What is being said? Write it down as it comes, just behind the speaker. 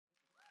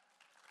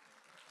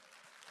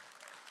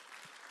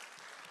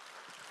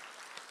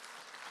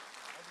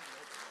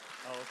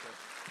okay.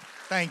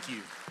 Thank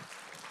you.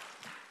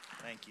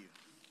 Thank you.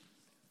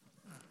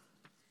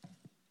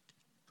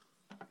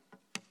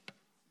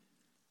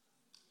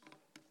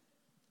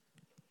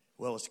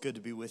 Well, it's good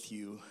to be with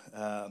you.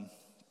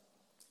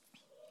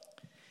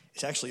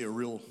 It's actually a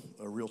real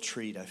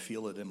treat. I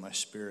feel it in my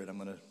spirit. I'm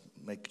going to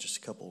make just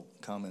a couple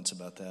comments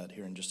about that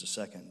here in just a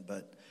second.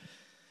 But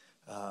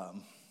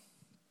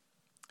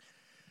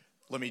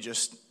let me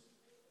just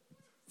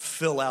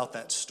fill out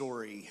that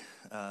story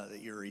that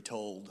Yuri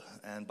told.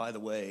 And by the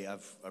way,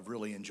 I've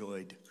really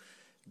enjoyed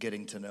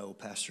getting to know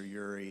Pastor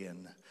Yuri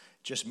and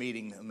just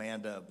meeting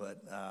Amanda,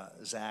 but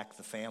Zach,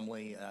 the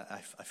family,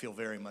 I feel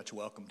very much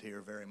welcomed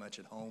here, very much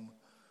at home.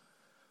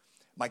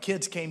 My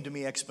kids came to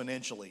me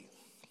exponentially.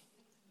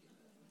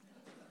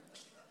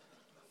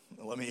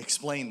 Let me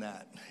explain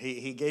that.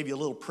 He gave you a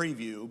little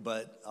preview,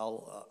 but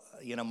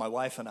my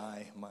wife and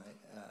I,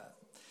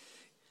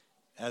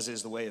 as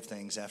is the way of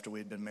things, after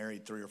we'd been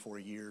married 3 or 4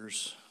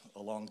 years,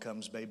 along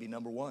comes baby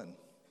number 1.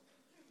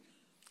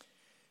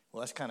 Well,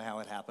 that's kind of how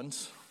it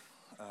happens.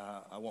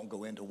 I won't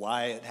go into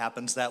why it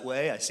happens that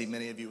way. I see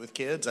many of you with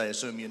kids. I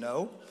assume you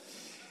know.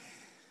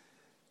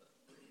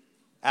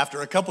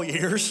 After a couple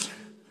years,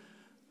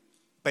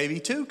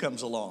 baby 2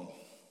 comes along.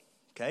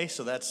 Okay,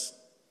 so that's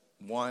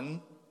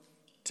 1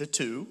 to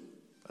 2.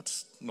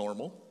 That's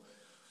normal.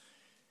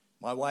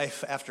 My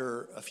wife,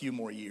 after a few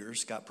more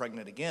years, got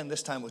pregnant again,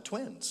 this time with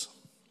twins.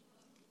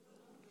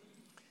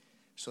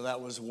 So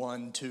that was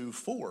 1 to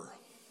 4.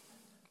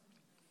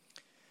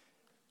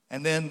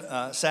 And then,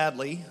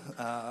 sadly,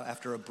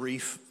 after a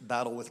brief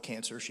battle with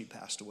cancer, she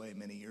passed away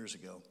many years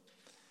ago.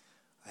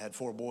 I had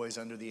 4 boys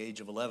under the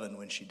age of 11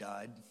 when she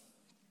died.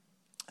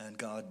 And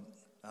God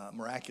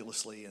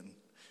miraculously and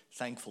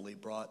thankfully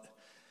brought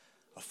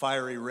a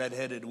fiery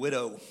red-headed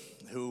widow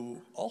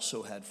who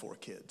also had 4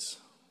 kids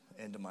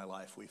into my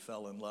life. We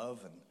fell in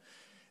love. And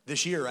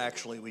this year,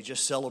 actually, we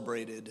just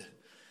celebrated.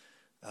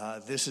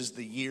 This is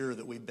the year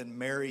that we've been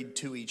married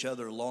to each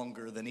other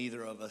longer than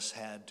either of us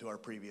had to our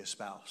previous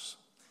spouse.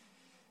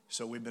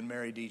 So we've been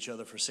married to each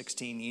other for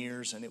 16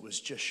 years, and it was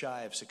just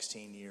shy of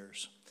 16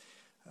 years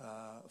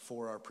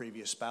for our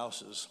previous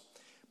spouses.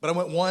 But I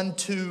went 1,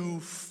 2,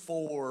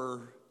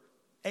 4,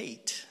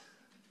 8.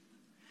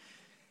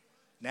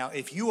 Now,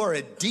 if you are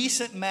a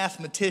decent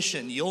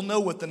mathematician, you'll know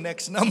what the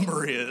next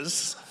number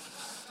is,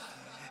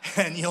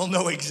 and you'll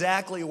know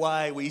exactly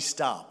why we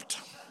stopped.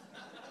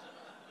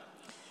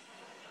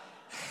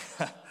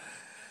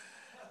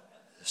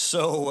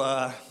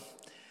 So,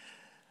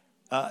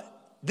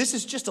 this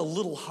is just a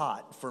little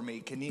hot for me.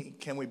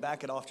 Can we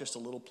back it off just a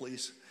little,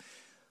 please?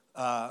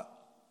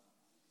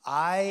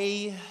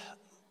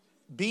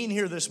 Being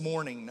here this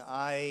morning,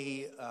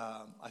 I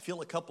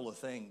feel a couple of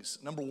things.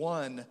 Number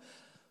one,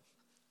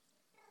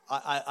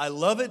 I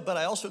love it, but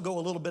I also go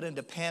a little bit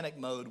into panic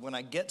mode when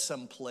I get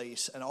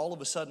someplace and all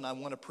of a sudden I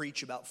want to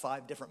preach about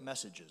 5 different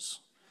messages.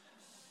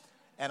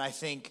 And I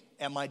think,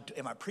 am I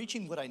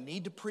preaching what I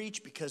need to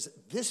preach? Because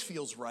this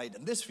feels right,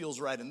 and this feels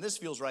right, and this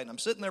feels right. And I'm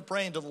sitting there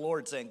praying to the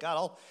Lord saying,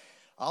 God,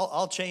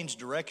 I'll change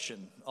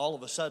direction. All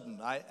of a sudden,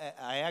 I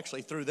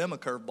actually threw them a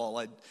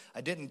curveball.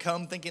 I didn't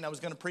come thinking I was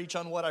going to preach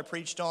on what I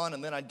preached on,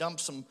 and then I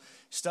dumped some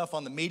stuff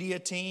on the media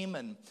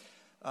team.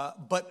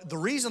 But the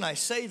reason I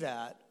say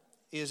that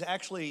is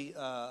actually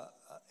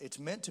it's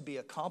meant to be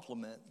a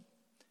compliment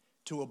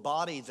to a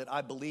body that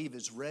I believe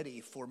is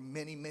ready for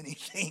many, many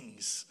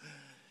things.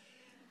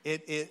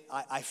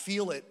 I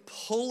feel it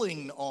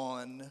pulling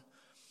on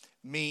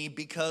me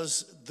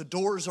because the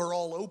doors are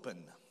all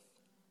open.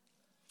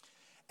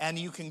 And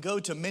you can go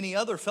to many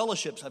other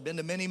fellowships. I've been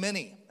to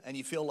many, and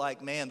you feel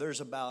like, man, there's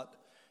about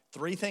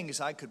 3 things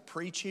I could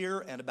preach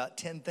here and about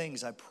 10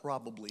 things I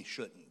probably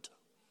shouldn't.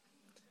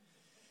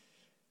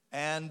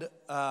 And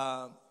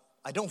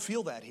I don't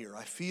feel that here.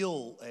 I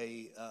feel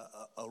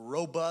a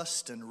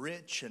robust and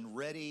rich and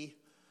ready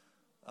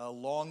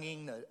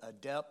longing, a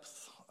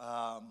depth.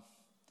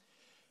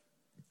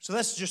 So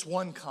that's just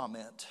one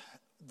comment.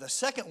 The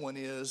second one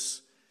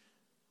is,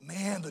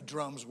 man, the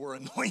drums were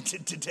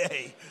anointed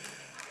today.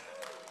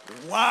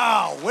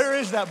 Wow, where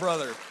is that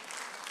brother?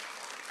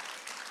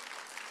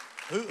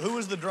 Who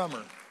is the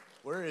drummer?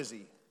 Where is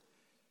he?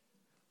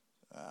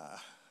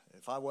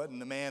 If I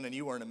wasn't a man and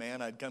you weren't a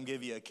man, I'd come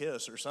give you a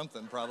kiss or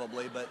something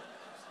probably, but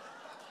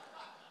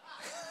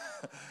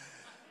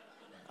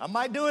I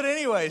might do it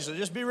anyway, so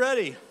just be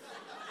ready.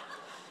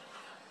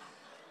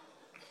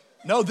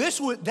 No,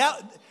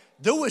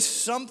 there was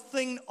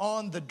something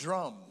on the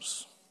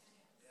drums.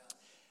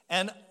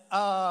 And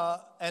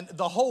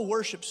the whole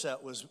worship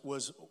set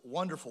was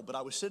wonderful, but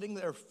I was sitting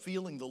there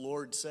feeling the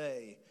Lord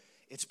say,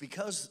 it's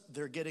because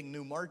they're getting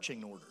new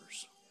marching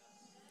orders.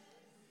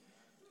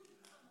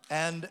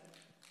 And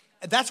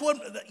that's what,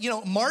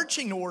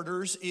 marching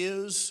orders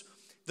is,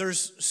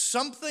 there's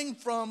something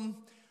from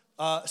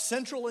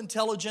Central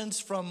Intelligence,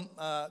 from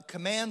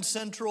Command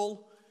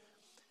Central,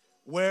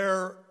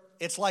 where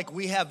it's like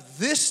we have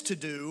this to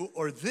do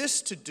or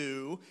this to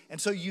do,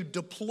 and so you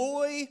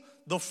deploy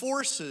the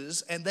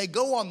forces and they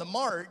go on the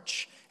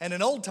march, and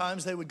in old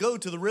times they would go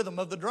to the rhythm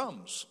of the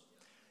drums.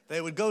 They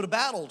would go to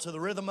battle to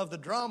the rhythm of the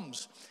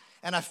drums.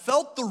 And I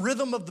felt the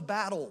rhythm of the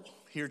battle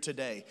here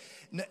today.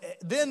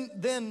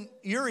 Then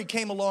Uri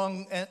came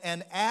along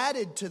and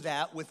added to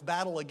that with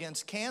battle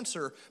against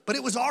cancer, but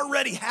it was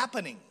already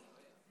happening.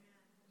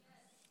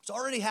 It's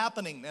already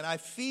happening, and I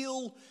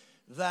feel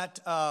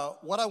that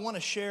what I want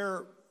to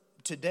share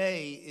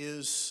today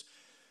is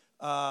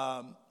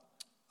it's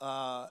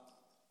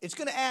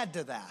going to add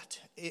to that.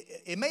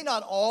 It may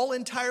not all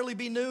entirely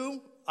be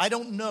new. I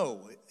don't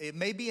know. It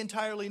may be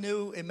entirely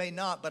new. It may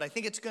not, but I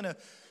think it's going to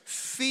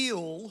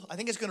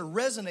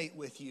resonate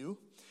with you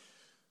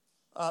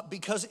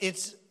because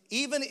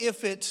even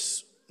if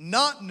it's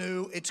not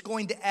new, it's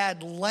going to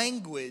add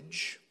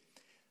language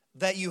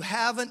that you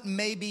haven't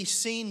maybe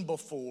seen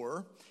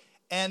before.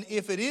 And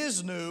if it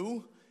is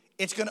new,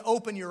 it's going to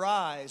open your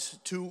eyes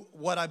to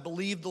what I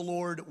believe the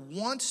Lord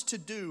wants to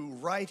do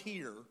right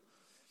here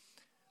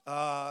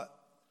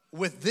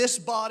with this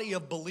body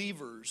of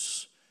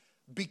believers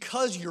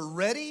because you're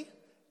ready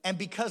and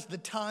because the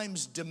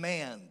times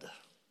demand.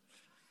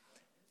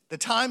 The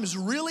times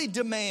really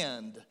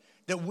demand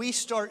that we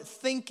start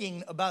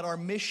thinking about our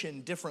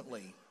mission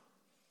differently.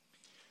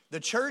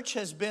 The church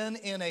has been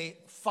in a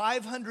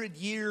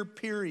 500-year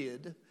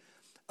period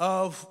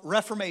of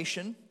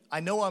Reformation.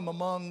 I know I'm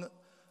among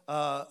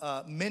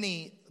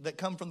many that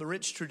come from the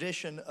rich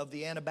tradition of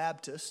the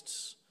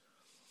Anabaptists.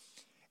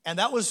 And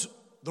that was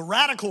the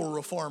radical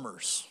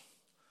reformers.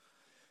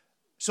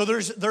 So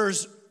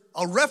there's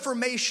a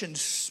Reformation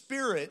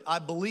spirit, I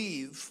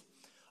believe,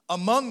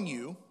 among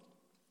you.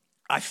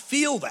 I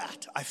feel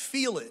that. I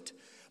feel it.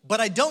 But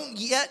I don't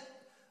yet,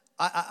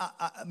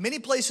 many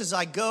places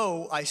I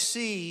go, I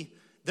see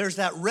there's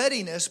that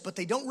readiness, but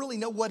they don't really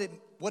know what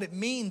it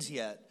means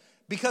yet.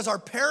 Because our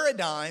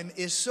paradigm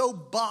is so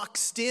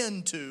boxed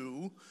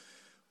into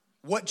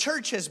what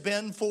church has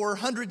been for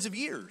hundreds of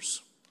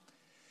years.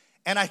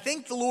 And I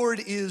think the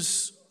Lord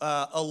is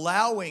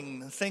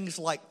allowing things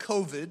like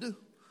COVID.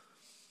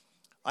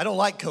 I don't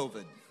like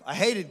COVID. I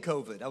hated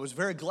COVID. I was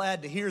very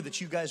glad to hear that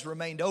you guys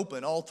remained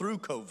open all through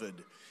COVID.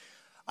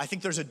 I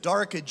think there's a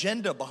dark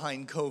agenda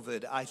behind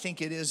COVID. I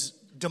think it is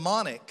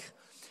demonic.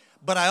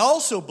 But I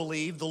also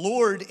believe the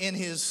Lord, in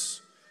His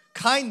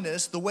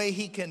kindness, the way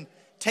He can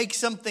take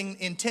something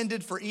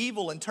intended for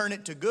evil and turn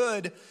it to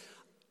good.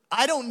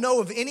 I don't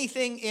know of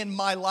anything in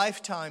my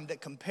lifetime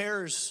that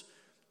compares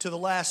to the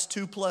last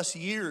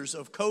 2+ years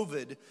of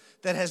COVID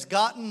that has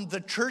gotten the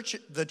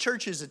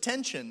church's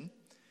attention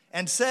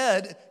and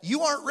said,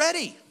 you aren't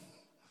ready.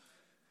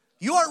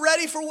 You aren't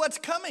ready for what's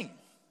coming.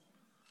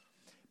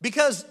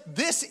 Because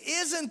this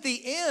isn't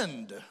the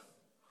end.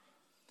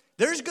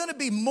 There's going to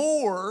be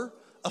more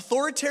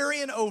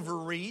authoritarian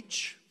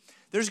overreach.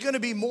 There's going to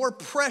be more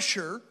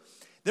pressure.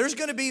 There's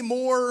going to be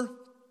more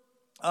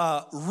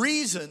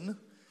reason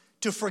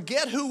to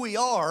forget who we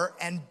are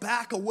and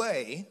back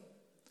away,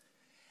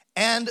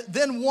 and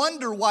then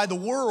wonder why the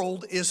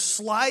world is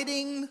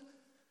sliding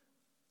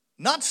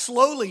not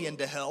slowly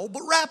into hell,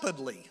 but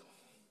rapidly.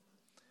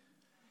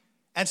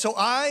 And so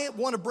I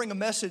want to bring a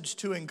message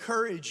to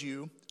encourage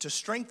you, to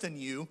strengthen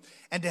you,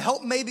 and to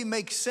help maybe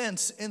make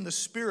sense in the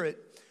spirit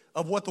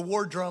of what the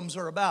war drums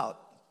are about.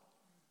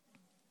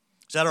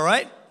 Is that all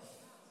right?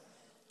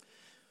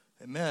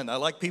 Amen. I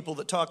like people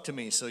that talk to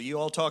me, so you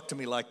all talk to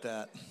me like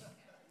that.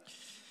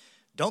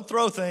 Don't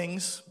throw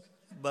things,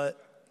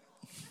 but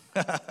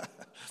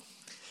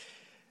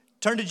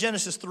turn to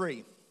Genesis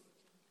 3.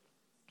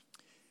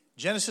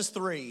 Genesis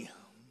 3,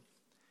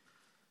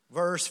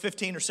 verse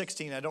 15 or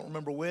 16. I don't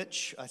remember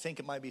which. I think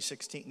it might be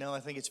 16. No, I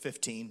think it's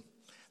 15.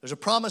 There's a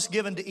promise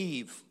given to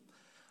Eve.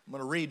 I'm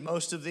going to read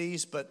most of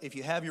these, but if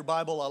you have your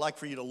Bible, I'd like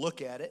for you to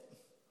look at it.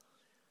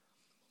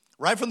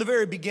 Right from the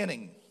very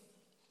beginning,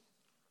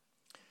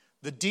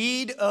 the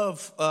deed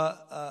of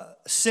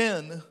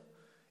sin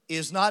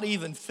is not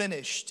even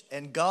finished,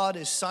 and God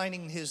is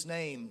signing His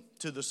name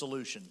to the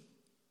solution.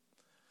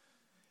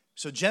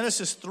 So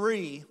Genesis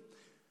 3,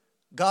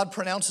 God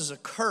pronounces a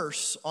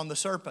curse on the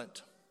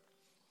serpent.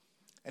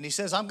 And He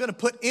says, I'm going to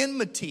put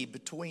enmity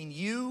between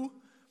you,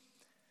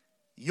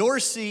 your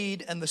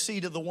seed, and the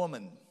seed of the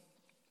woman.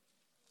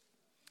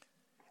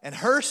 And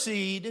her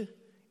seed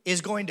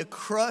is going to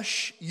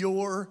crush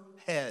your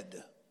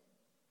head.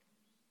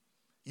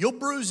 You'll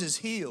bruise his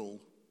heel,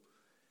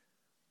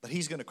 but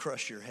he's going to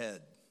crush your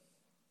head.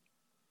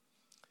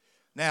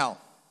 Now,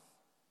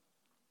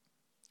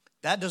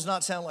 that does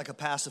not sound like a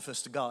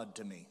pacifist God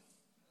to me.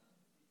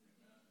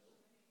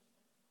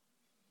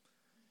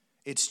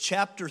 It's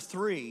chapter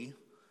 3.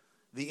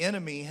 The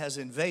enemy has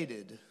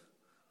invaded.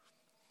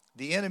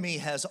 The enemy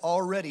has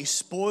already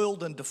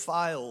spoiled and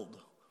defiled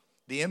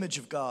the image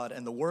of God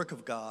and the work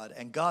of God.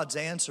 And God's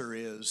answer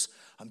is,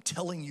 I'm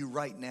telling you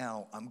right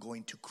now, I'm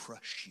going to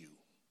crush you.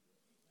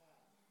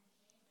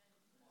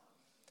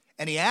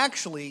 And He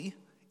actually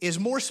is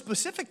more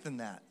specific than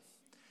that.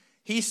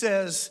 He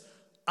says,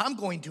 I'm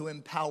going to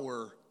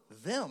empower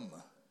them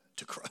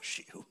to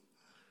crush you.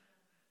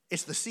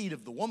 It's the seed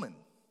of the woman.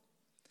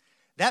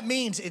 That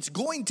means it's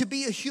going to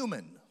be a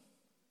human.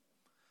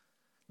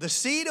 The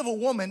seed of a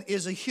woman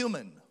is a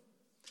human.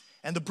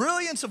 And the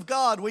brilliance of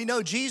God, we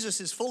know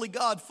Jesus is fully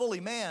God, fully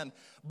man,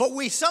 but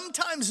we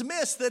sometimes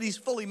miss that he's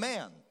fully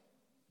man.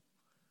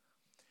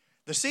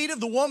 The seed of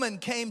the woman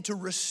came to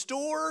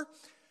restore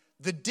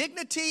the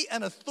dignity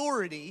and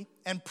authority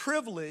and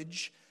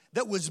privilege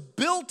that was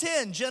built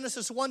in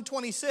Genesis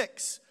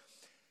 1:26.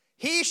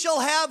 He shall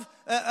have,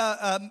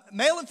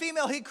 male and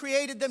female, he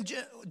created them,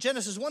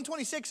 Genesis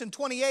 1:26 and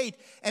 28,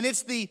 and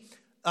it's the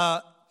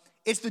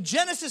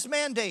Genesis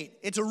mandate.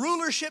 It's a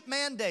rulership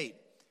mandate.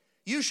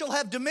 You shall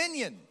have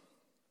dominion.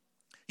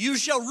 You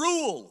shall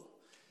rule.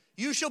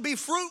 You shall be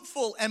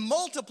fruitful and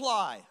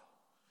multiply.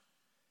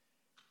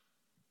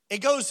 It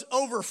goes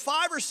over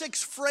 5 or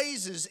 6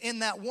 phrases in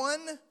that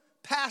one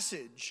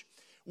passage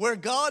where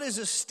God is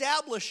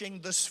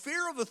establishing the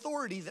sphere of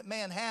authority that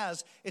man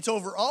has. It's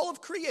over all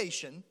of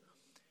creation.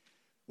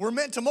 We're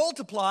meant to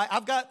multiply.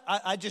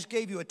 I just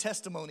gave you a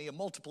testimony of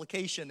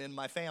multiplication in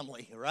my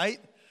family, right?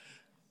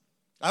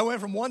 I went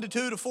from 1 to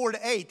 2 to 4 to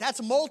 8.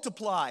 That's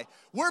multiply.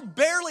 We're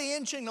barely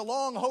inching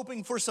along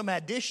hoping for some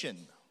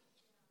addition.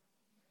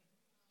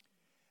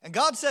 And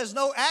God says,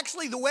 no,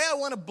 actually the way I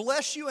want to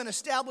bless you and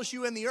establish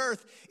you in the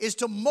earth is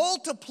to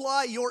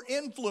multiply your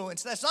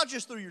influence. That's not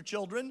just through your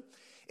children.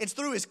 It's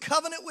through his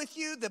covenant with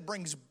you that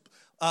brings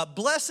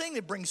blessing,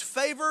 it brings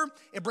favor,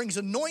 it brings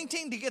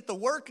anointing to get the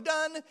work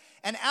done.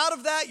 And out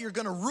of that, you're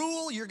going to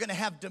rule, you're going to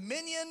have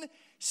dominion.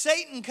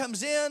 Satan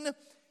comes in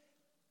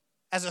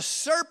as a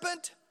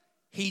serpent.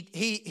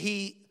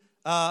 He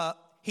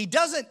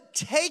doesn't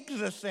take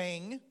the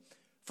thing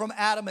from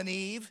Adam and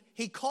Eve.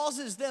 He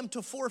causes them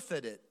to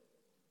forfeit it.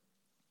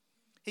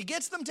 He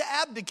gets them to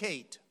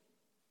abdicate.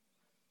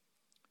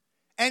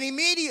 And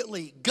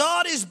immediately,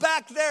 God is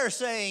back there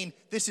saying,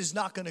 this is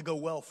not going to go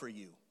well for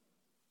you.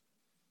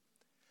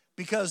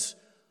 Because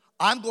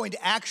I'm going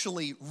to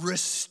actually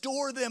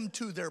restore them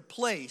to their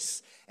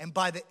place. And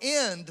by the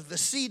end, the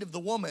seed of the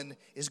woman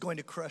is going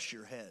to crush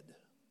your head.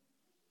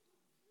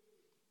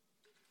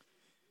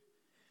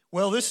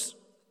 Well, this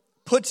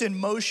puts in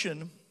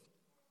motion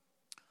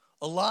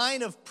a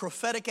line of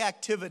prophetic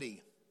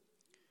activity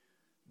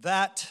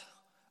that,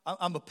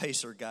 I'm a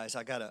pacer, guys.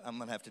 I'm going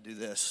to have to do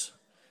this.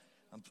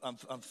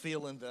 I'm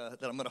feeling that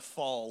I'm going to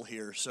fall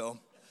here, so.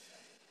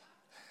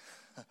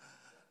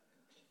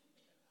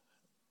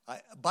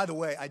 By the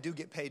way, I do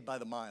get paid by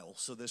the mile,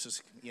 so this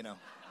is, right.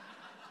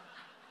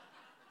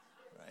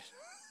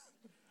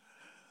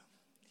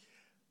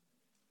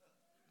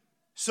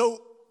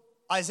 So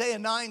Isaiah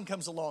 9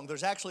 comes along.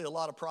 There's actually a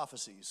lot of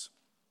prophecies.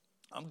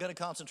 I'm going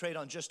to concentrate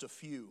on just a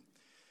few.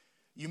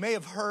 You may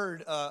have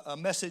heard a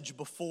message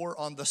before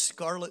on the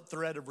scarlet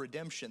thread of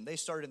redemption. They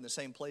start in the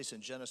same place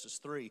in Genesis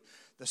 3.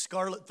 The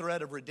scarlet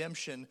thread of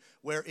redemption,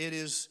 where it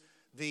is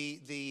the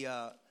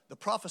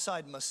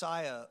prophesied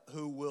Messiah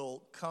who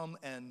will come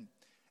and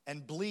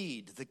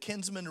bleed, the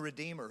kinsman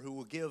redeemer who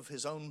will give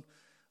his own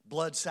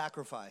blood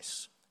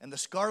sacrifice. And the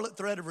scarlet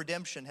thread of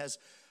redemption has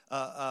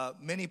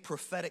many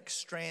prophetic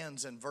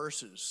strands and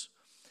verses.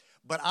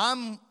 But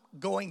I'm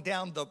going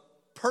down the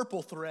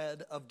purple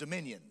thread of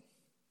dominion,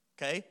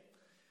 okay?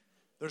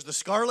 There's the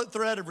scarlet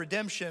thread of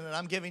redemption, and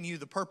I'm giving you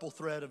the purple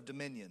thread of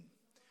dominion.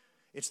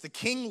 It's the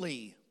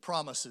kingly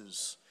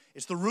promises.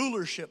 It's the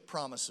rulership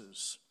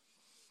promises.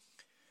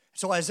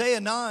 So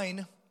Isaiah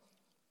 9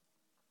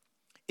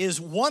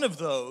 is one of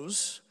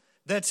those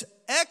that's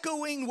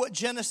echoing what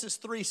Genesis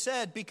 3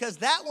 said, because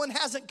that one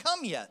hasn't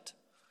come yet.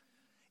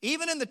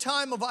 Even in the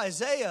time of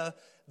Isaiah,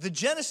 the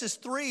Genesis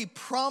 3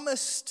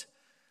 promised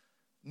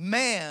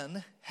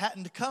man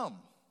hadn't come.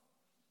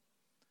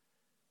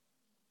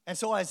 And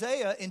so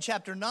Isaiah in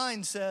chapter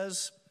 9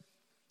 says,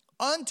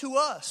 unto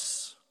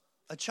us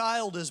a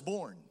child is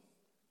born.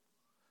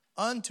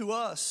 Unto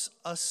us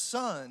a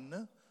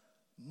son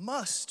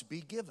must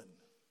be given.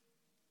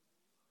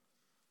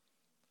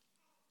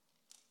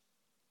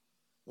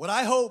 What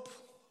I hope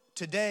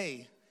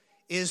today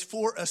is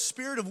for a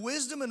spirit of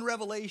wisdom and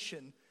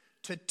revelation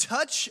to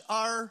touch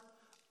our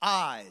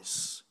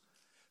eyes,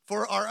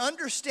 for our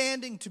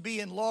understanding to be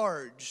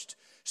enlarged,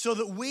 so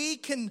that we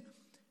can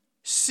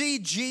see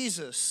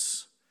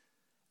Jesus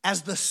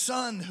as the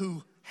son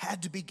who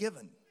had to be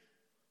given.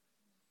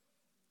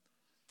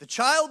 The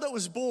child that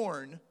was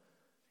born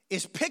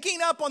is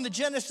picking up on the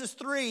Genesis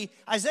 3,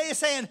 Isaiah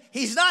saying,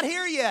 he's not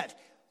here yet.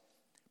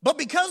 But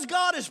because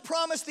God has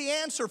promised the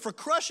answer for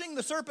crushing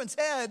the serpent's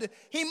head,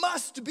 he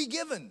must be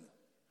given.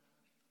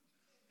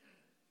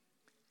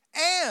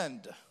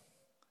 And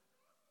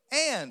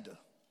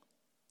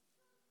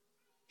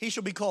he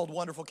shall be called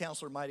Wonderful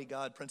Counselor, Mighty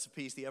God, Prince of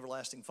Peace, the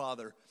Everlasting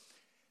Father.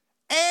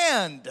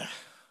 And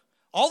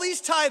all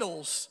these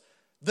titles,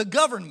 the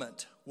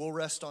government will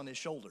rest on his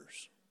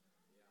shoulders.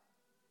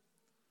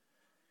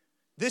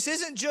 This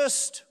isn't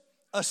just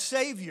a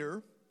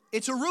savior,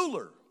 it's a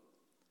ruler.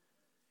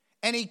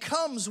 And he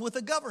comes with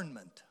a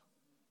government.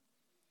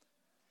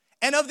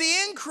 And of the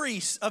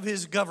increase of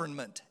his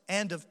government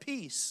and of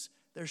peace,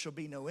 there shall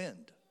be no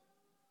end.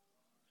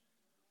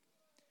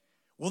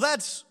 Well,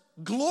 that's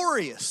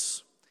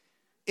glorious.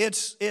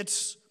 It's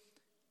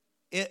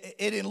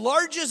It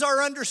enlarges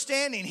our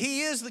understanding.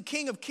 He is the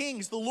King of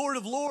Kings, the Lord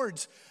of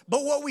Lords.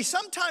 But what we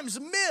sometimes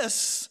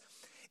miss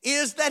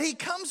is that he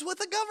comes with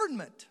a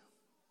government.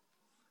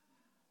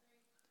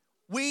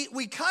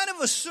 We kind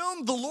of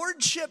assume the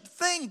lordship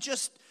thing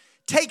just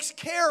takes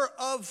care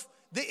of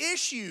the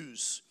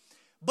issues.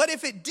 But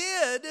if it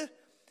did,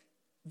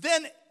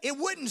 then it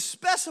wouldn't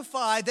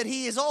specify that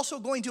he is also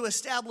going to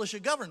establish a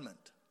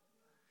government.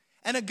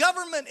 And a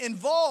government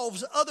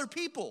involves other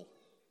people.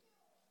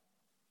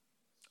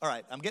 All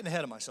right, I'm getting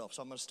ahead of myself,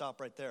 so I'm going to stop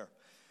right there.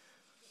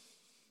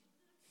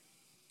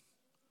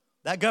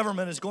 That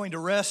government is going to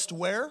rest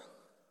where?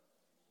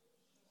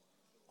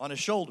 On his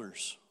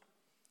shoulders.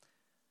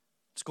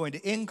 It's going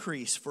to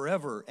increase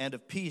forever, and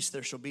of peace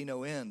there shall be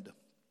no end.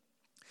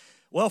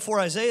 Well, for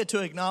Isaiah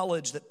to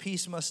acknowledge that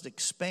peace must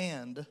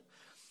expand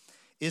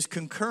is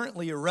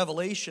concurrently a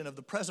revelation of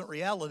the present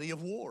reality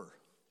of war.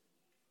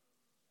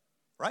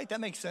 Right?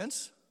 That makes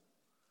sense.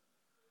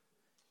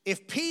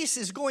 If peace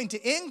is going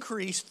to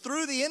increase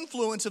through the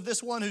influence of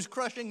this one who's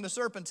crushing the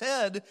serpent's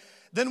head,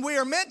 then we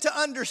are meant to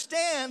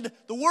understand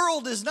the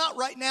world is not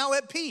right now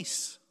at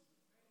peace.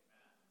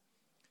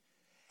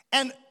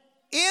 And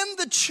in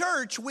the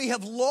church, we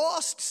have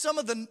lost some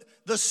of the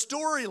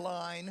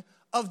storyline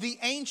of the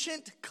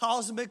ancient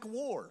cosmic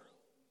war.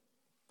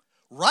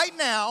 Right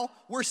now,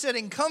 we're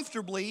sitting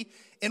comfortably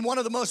in one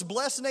of the most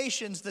blessed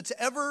nations that's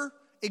ever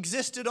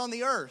existed on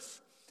the earth.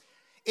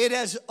 It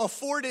has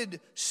afforded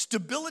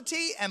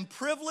stability and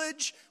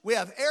privilege. We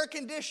have air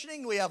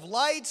conditioning, we have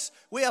lights,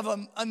 we have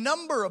a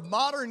number of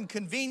modern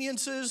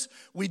conveniences.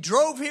 We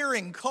drove here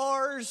in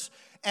cars,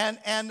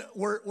 and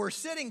we're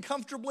sitting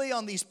comfortably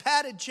on these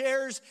padded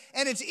chairs,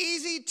 and it's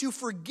easy to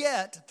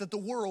forget that the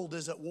world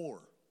is at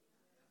war.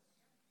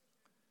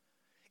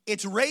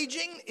 It's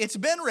raging. It's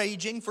been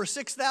raging for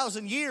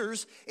 6,000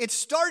 years. It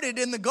started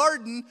in the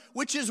garden,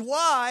 which is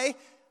why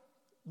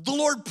the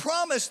Lord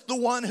promised the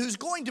one who's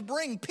going to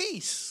bring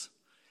peace.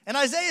 And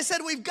Isaiah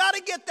said, we've got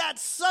to get that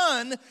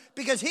son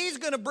because he's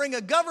going to bring a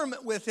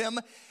government with him,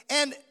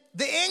 and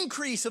the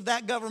increase of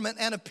that government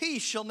and of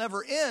peace shall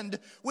never end,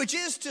 which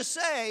is to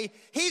say,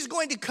 he's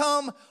going to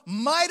come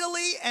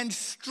mightily and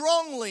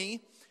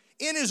strongly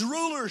in his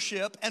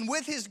rulership and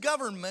with his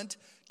government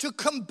to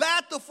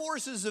combat the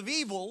forces of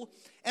evil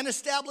and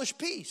establish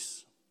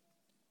peace.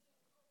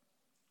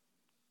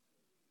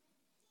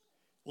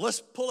 Well,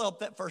 let's pull up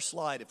that first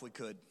slide if we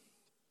could.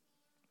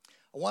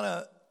 I want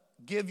to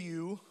give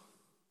you,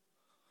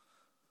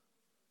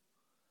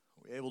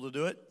 are we able to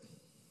do it?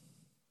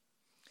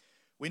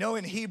 We know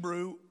in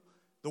Hebrew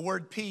the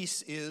word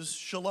peace is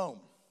shalom.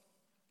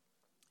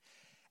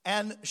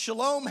 And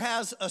shalom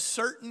has a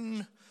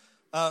certain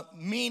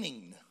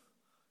meaning.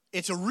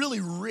 It's a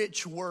really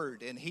rich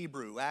word in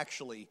Hebrew,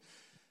 actually.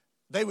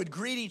 They would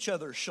greet each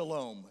other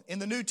shalom. In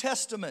the New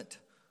Testament,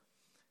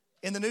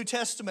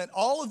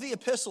 all of the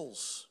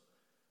epistles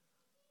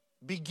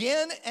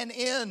begin and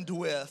end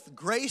with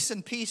grace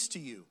and peace to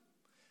you.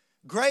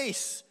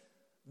 Grace,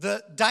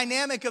 the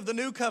dynamic of the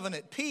new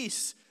covenant.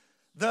 Peace,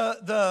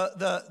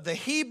 the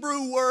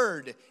Hebrew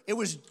word. It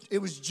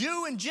was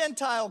Jew and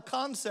Gentile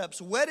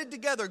concepts wedded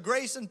together,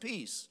 grace and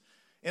peace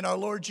in our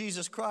Lord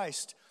Jesus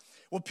Christ.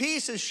 Well,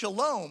 peace is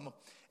shalom,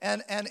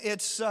 and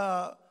it's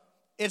the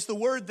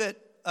word that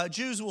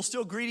Jews will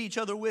still greet each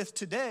other with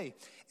today.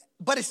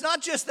 But it's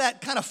not just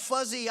that kind of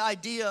fuzzy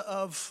idea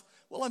of,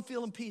 well, I'm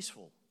feeling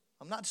peaceful.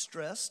 I'm not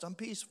stressed, I'm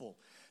peaceful.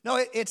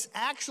 No, it's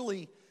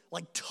actually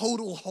like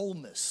total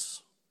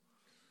wholeness.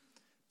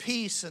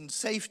 Peace and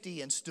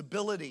safety and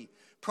stability,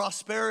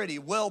 prosperity,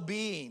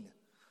 well-being.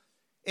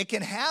 It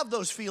can have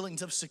those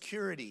feelings of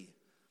security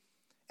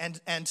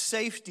and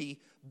safety,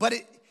 but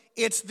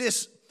it's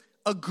this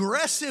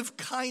aggressive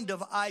kind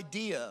of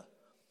idea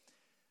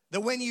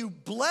that when you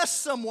bless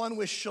someone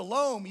with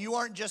shalom, you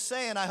aren't just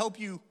saying, I hope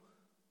you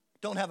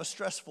don't have a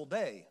stressful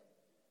day.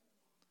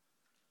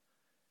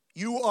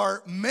 You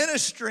are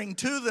ministering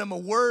to them a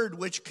word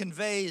which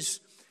conveys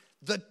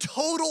the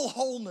total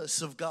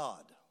wholeness of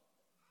God.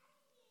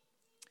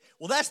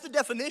 Well, that's the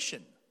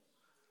definition.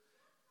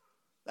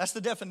 That's the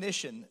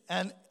definition.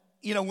 And,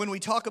 you know, when we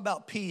talk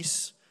about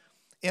peace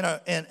in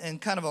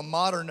kind of a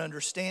modern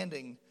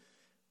understanding,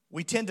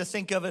 we tend to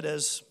think of it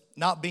as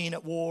not being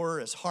at war,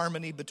 as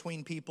harmony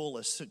between people,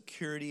 as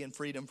security and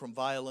freedom from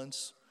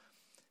violence,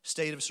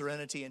 state of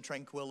serenity and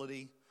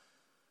tranquility.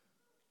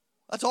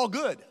 That's all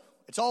good.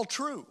 It's all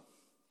true.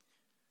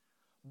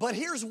 But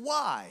here's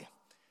why.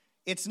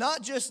 It's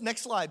not just,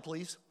 next slide,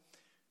 please.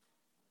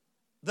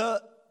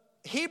 The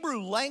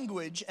Hebrew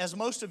language, as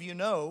most of you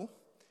know,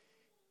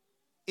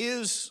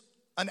 is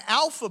an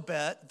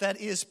alphabet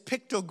that is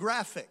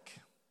pictographic.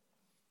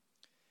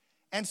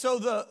 And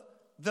so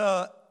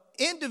the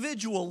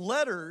individual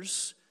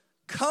letters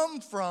come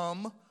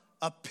from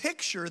a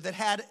picture that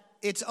had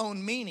its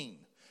own meaning.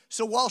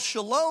 So while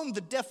shalom,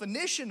 the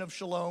definition of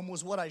shalom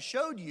was what I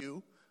showed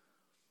you,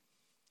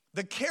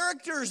 the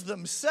characters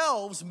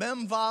themselves,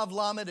 Mem, Vav,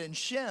 Lamed, and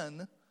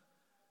Shin,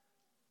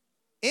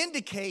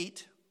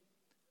 indicate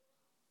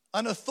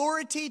An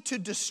authority to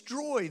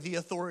destroy the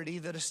authority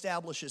that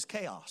establishes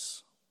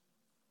chaos.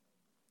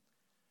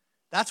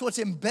 That's what's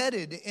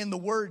embedded in the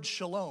word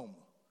shalom.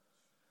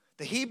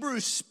 The Hebrew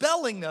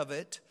spelling of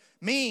it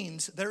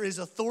means there is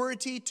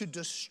authority to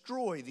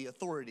destroy the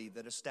authority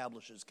that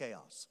establishes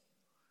chaos.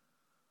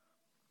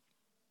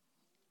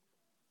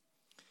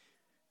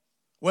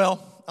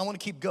 Well, I want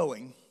to keep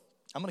going.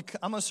 I'm going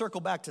to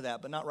circle back to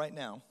that, but not right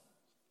now.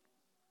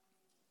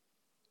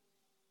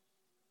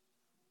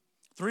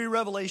 3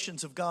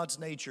 revelations of God's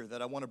nature that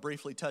I want to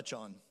briefly touch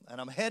on, and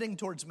I'm heading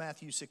towards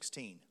Matthew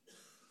 16.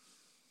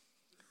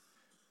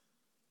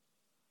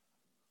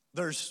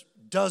 There's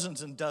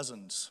dozens and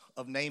dozens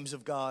of names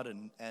of God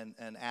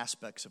and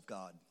aspects of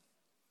God.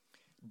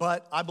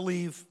 But I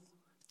believe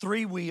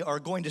 3 we are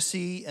going to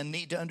see and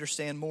need to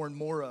understand more and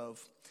more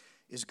of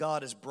is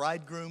God as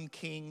bridegroom,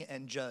 king,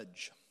 and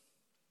judge.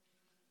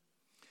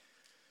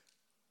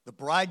 The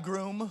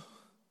bridegroom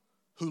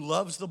who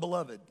loves the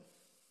beloved,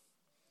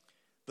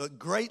 the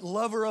great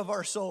lover of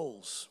our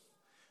souls.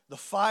 The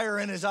fire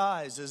in his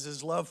eyes is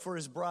his love for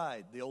his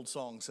bride, the old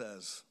song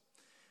says.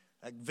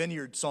 That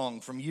Vineyard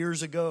song from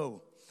years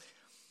ago.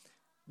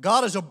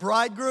 God as a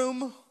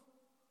bridegroom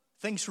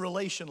thinks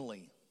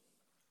relationally.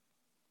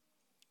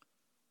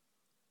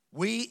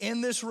 We in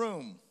this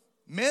room,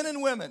 men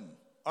and women,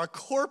 are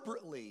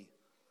corporately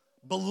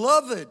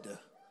beloved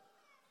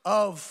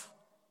of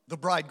the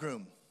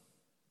bridegroom.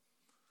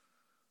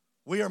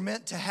 We are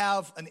meant to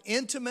have an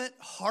intimate,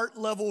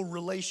 heart-level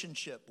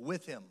relationship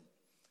with him.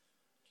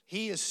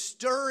 He is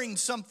stirring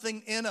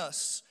something in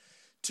us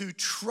to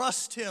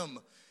trust him,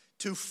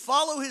 to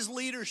follow his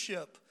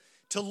leadership,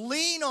 to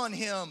lean on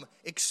him,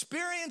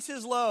 experience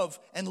his love,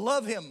 and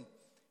love him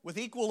with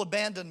equal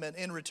abandonment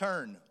in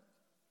return.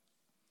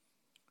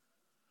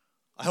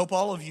 I hope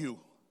all of you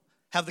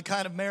have the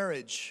kind of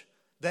marriage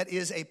that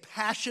is a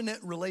passionate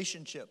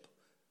relationship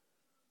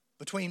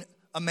between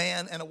a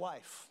man and a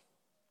wife.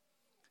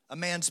 A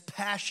man's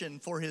passion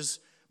for his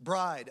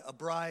bride, a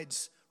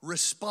bride's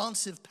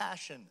responsive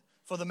passion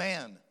for the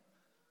man.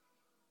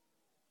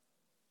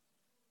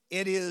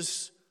 It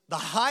is the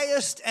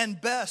highest and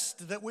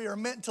best that we are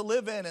meant to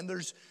live in, and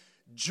there's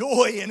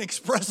joy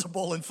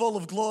inexpressible and full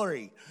of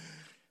glory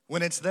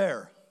when it's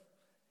there.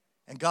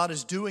 And God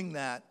is doing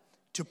that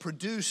to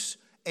produce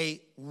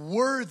a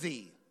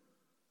worthy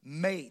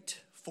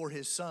mate for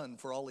his son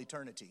for all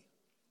eternity.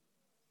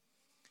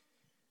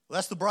 Well,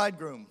 that's the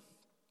bridegroom.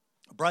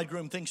 A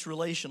bridegroom thinks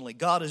relationally.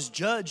 God as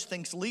judge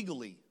thinks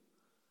legally.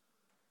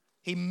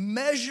 He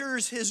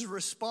measures his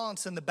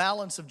response in the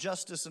balance of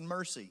justice and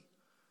mercy.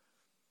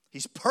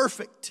 He's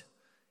perfect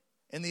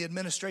in the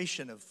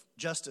administration of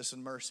justice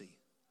and mercy.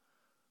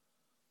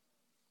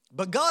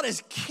 But God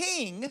as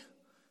king,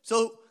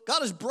 so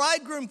God as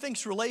bridegroom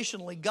thinks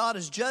relationally. God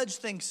as judge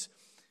thinks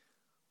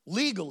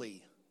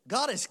legally.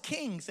 God as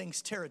king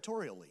thinks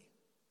territorially.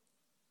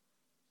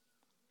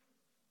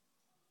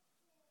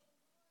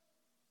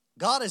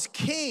 God as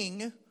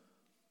king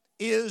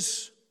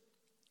is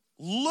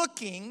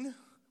looking.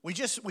 We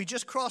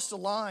just crossed a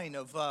line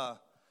of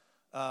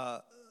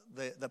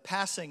the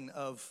passing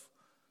of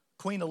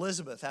Queen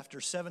Elizabeth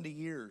after 70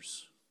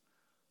 years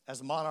as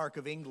the monarch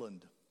of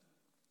England.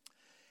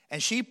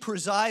 And she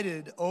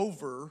presided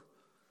over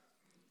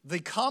the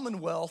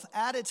Commonwealth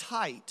at its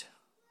height.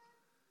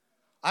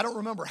 I don't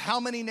remember how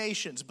many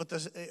nations, but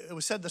it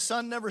was said the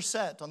sun never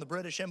set on the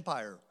British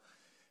Empire.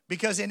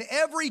 Because in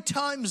every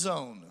time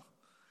zone,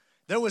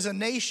 there was a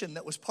nation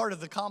that was part of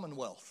the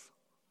Commonwealth.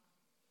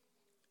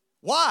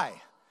 Why?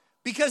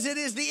 Because it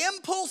is the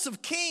impulse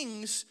of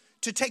kings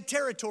to take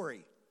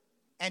territory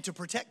and to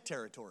protect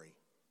territory.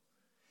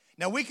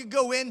 Now we could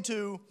go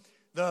into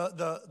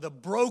the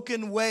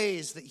broken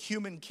ways that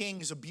human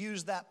kings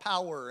abuse that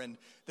power and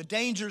the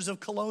dangers of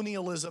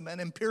colonialism and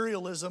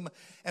imperialism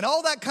and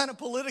all that kind of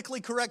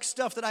politically correct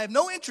stuff that I have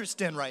no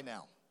interest in right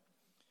now.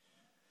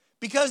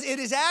 Because it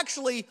is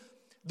actually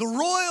the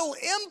royal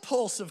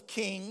impulse of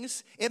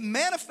kings. It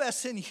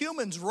manifests in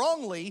humans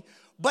wrongly,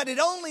 but it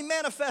only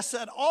manifests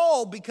at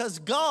all because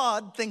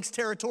God thinks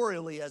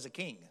territorially as a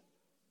king.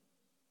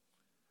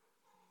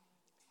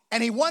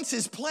 And he wants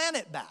his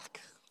planet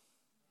back.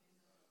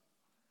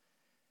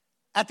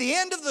 At the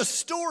end of the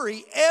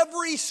story,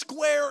 every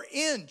square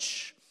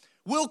inch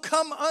will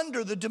come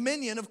under the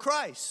dominion of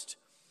Christ.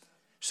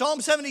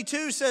 Psalm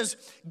 72 says,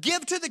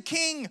 "Give to the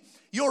king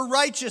your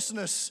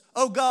righteousness,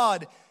 O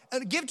God.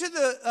 And give to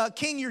the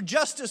king your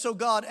justice, O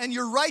God, and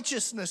your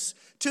righteousness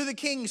to the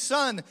king's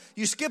son."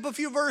 You skip a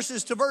few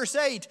verses to verse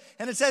 8,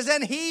 and it says,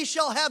 "And he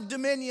shall have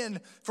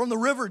dominion from the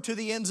river to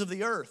the ends of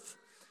the earth."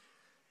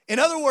 In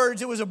other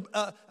words, it was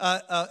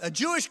a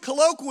Jewish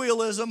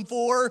colloquialism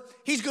for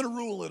he's going to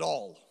rule it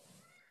all.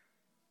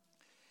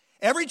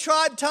 Every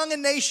tribe, tongue,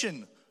 and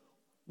nation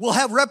will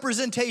have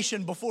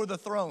representation before the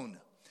throne.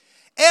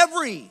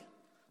 Every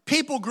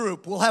people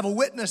group will have a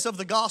witness of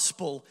the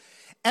gospel.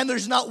 And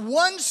there's not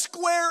one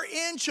square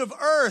inch of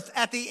earth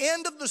at the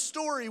end of the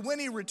story when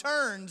he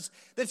returns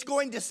that's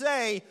going to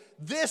say,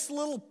 this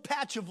little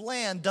patch of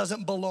land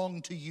doesn't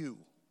belong to you.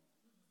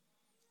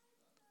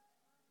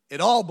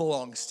 It all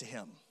belongs to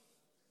him.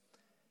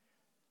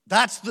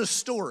 That's the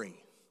story.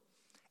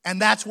 And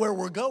that's where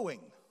we're going.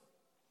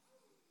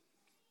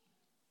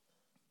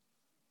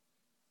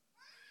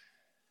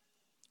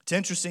 It's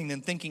interesting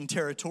in thinking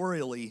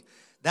territorially,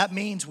 that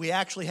means we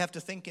actually have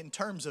to think in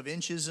terms of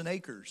inches and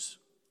acres.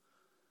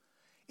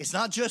 It's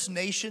not just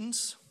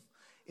nations.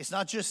 It's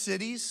not just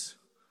cities.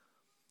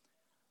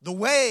 The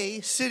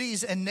way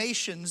cities and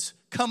nations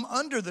come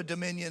under the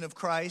dominion of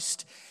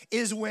Christ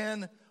is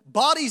when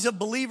bodies of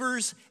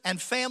believers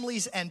and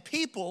families and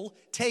people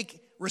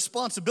take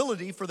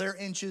responsibility for their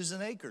inches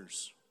and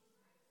acres.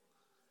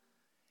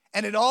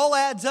 And it all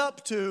adds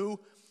up to,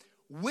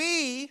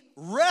 we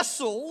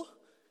wrestle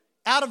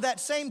out of that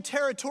same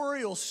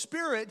territorial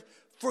spirit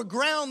for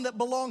ground that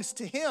belongs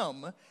to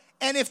him.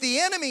 And if the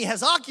enemy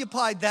has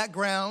occupied that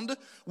ground,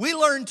 we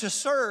learn to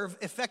serve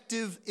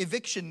effective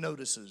eviction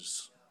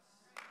notices.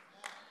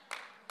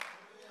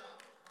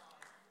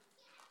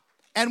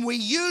 And we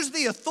use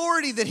the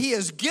authority that he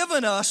has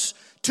given us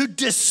to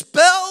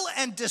dispel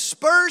and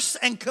disperse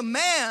and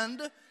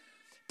command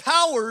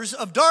powers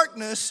of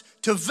darkness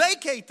to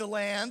vacate the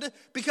land,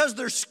 because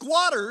they're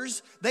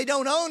squatters. They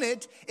don't own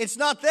it. It's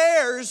not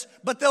theirs,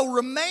 but they'll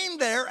remain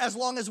there as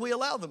long as we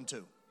allow them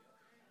to.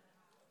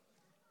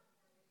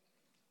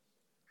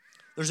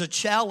 There's a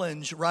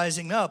challenge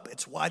rising up.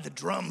 It's why the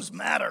drums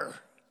matter.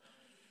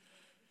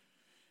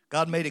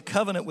 God made a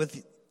covenant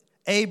with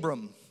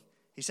Abram.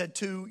 He said,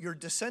 to your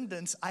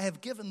descendants, I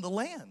have given the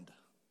land.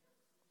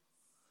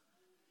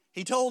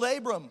 He told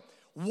Abram,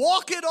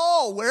 walk it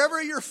all, wherever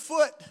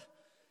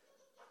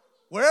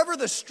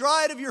the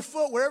stride of your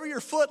foot, wherever your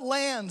foot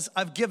lands,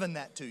 I've given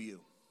that to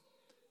you.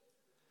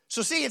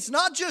 So see, it's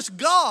not just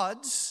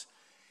God's,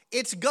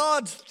 it's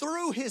God's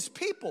through his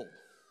people.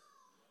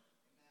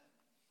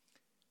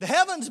 The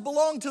heavens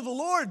belong to the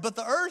Lord, but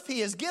the earth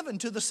he has given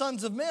to the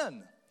sons of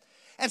men.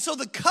 And so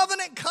the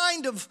covenant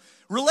kind of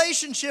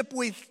relationship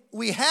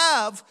we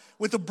have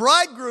with the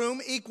bridegroom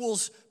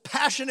equals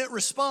passionate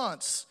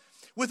response.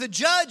 With a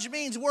judge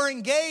means we're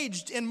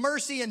engaged in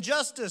mercy and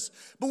justice.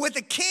 But with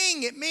a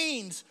king, it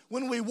means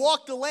when we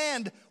walk the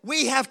land,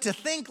 we have to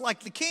think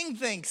like the king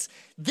thinks.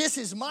 This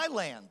is my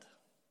land.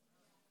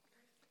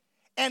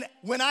 And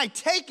when I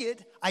take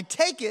it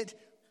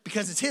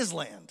because it's his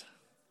land.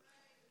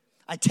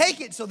 I take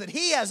it so that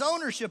he has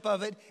ownership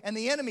of it and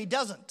the enemy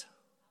doesn't.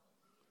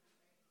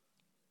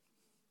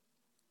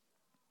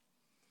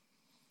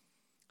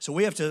 So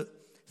we have to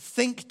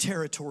think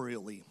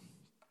territorially.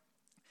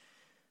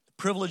 The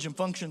privilege and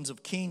functions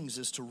of kings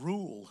is to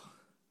rule.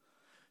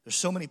 There's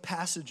so many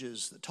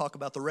passages that talk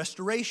about the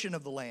restoration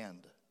of the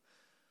land.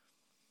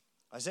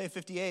 Isaiah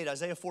 58,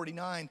 Isaiah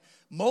 49,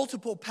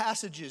 multiple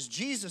passages.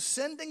 Jesus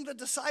sending the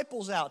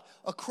disciples out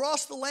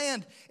across the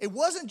land. It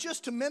wasn't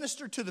just to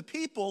minister to the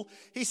people.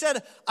 He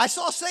said, I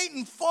saw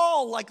Satan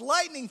fall like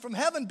lightning from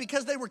heaven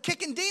because they were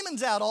kicking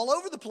demons out all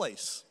over the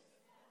place.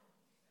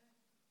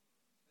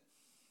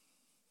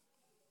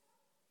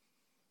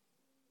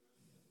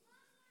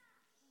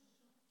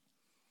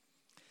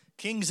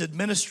 Kings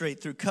administrate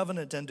through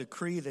covenant and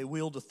decree. They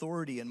wield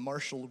authority and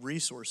marshal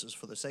resources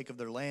for the sake of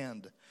their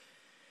land.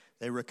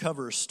 They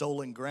recover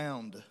stolen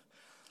ground.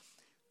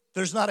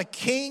 There's not a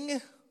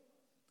king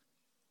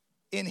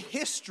in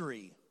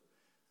history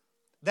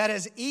that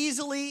has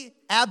easily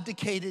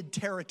abdicated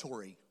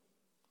territory.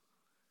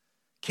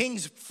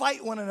 Kings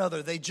fight one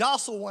another. They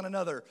jostle one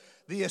another.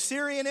 The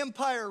Assyrian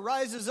Empire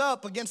rises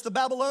up against the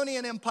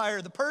Babylonian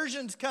Empire. The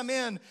Persians come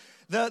in.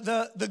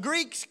 The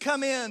Greeks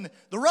come in.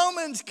 The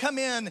Romans come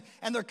in.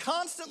 And they're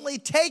constantly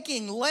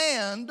taking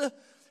land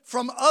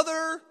from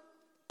other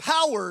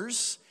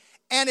powers.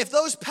 And if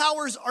those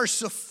powers are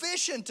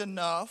sufficient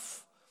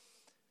enough,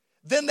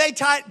 then they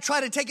try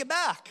to take it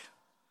back.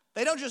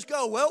 They don't just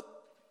go, well,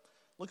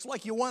 looks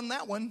like you won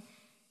that one.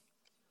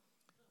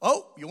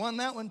 Oh, you won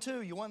that one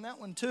too. You won that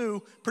one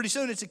too. Pretty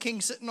soon it's a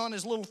king sitting on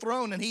his little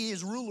throne and he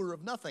is ruler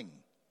of nothing.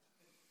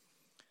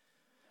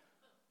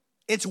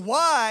 It's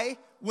why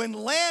when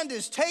land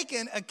is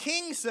taken, a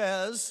king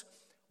says,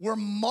 we're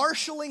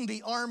marshaling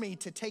the army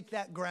to take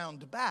that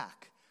ground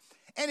back.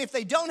 And if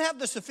they don't have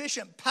the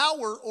sufficient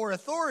power or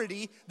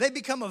authority, they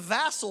become a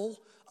vassal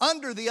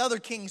under the other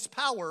king's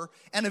power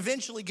and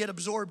eventually get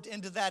absorbed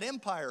into that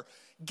empire.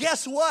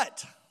 Guess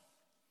what?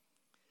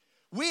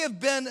 We have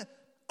been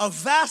a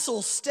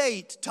vassal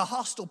state to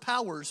hostile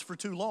powers for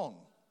too long.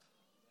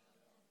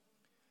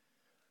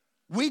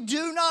 We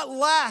do not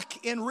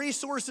lack in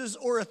resources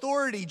or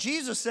authority.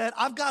 Jesus said,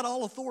 I've got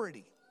all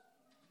authority.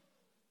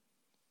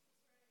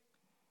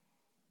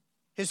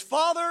 His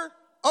Father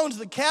owns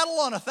the cattle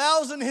on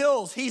 1,000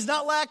 hills. He's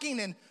not lacking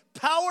in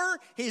power.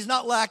 He's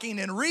not lacking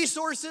in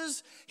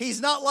resources. He's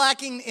not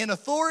lacking in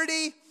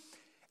authority.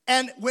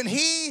 And when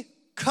he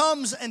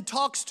comes and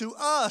talks to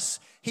us,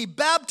 he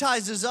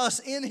baptizes us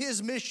in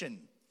his mission.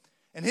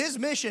 And his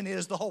mission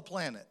is the whole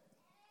planet.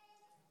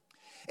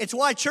 It's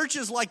why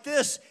churches like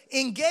this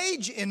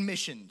engage in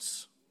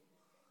missions.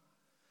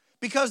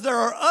 Because there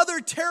are other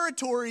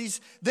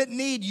territories that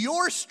need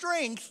your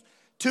strength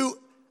to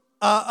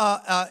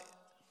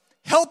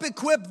help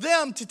equip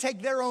them to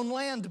take their own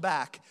land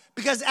back.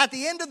 Because at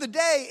the end of the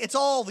day, it's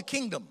all the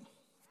kingdom.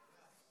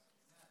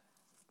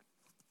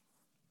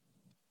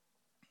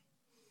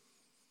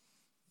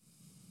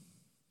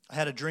 I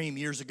had a dream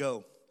years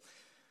ago.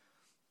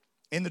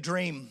 In the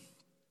dream,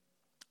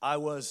 I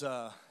was,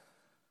 I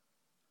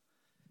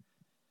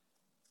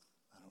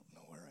don't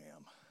know where I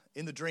am.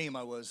 In the dream,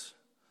 I was,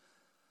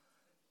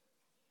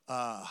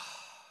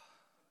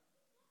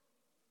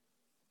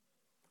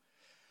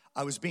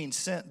 being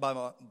sent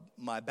by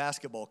my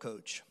basketball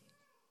coach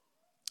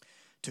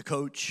to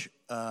coach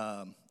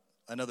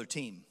another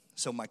team.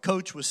 So my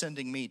coach was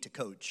sending me to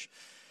coach.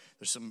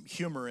 There's some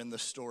humor in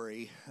this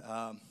story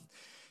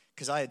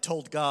because I had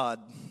told God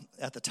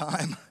at the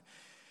time,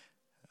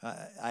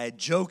 I had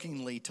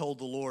jokingly told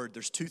the Lord,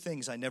 there's two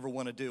things I never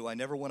want to do. I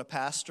never want to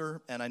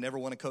pastor, and I never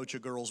want to coach a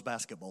girls'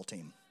 basketball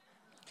team.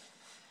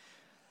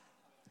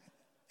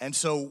 And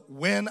so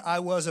when I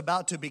was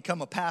about to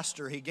become a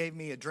pastor, he gave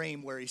me a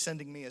dream where he's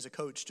sending me as a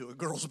coach to a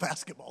girls'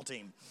 basketball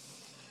team.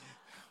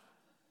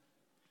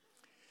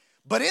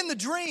 But in the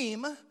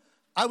dream,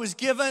 I was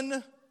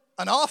given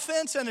an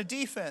offense and a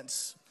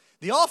defense.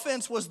 The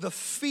offense was the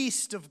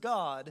feast of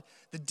God.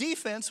 The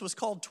defense was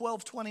called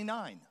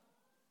 1229.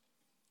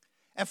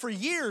 And for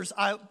years,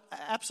 I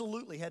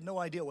absolutely had no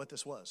idea what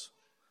this was.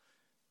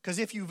 Because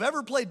if you've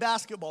ever played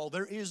basketball,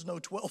 there is no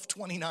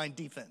 1229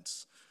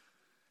 defense.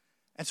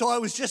 And so I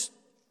was just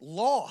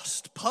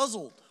lost,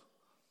 puzzled.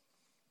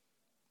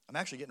 I'm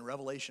actually getting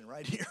revelation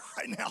right here,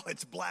 right now.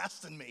 It's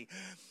blasting me.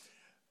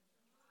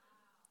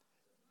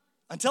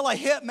 Until I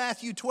hit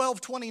Matthew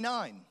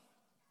 12:29.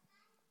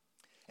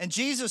 And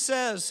Jesus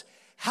says,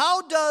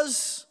 how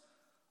does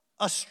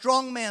a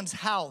strong man's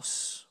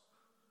house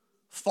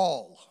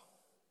fall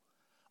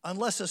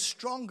unless a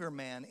stronger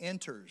man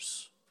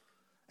enters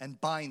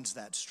and binds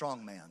that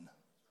strong man,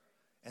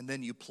 and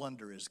then you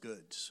plunder his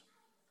goods?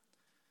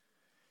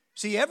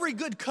 See, every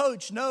good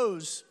coach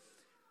knows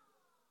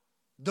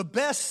the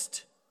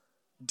best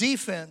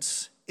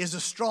defense is a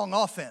strong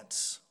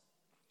offense.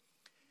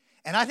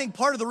 And I think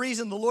part of the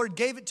reason the Lord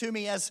gave it to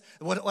me as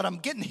what I'm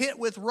getting hit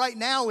with right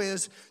now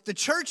is the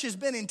church has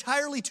been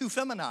entirely too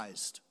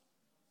feminized.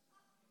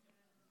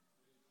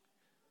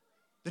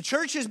 The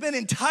church has been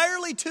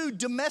entirely too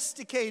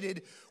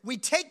domesticated. We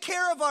take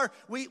care of our,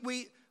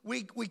 we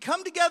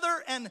come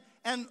together and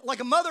like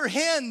a mother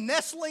hen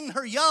nestling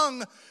her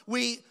young,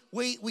 we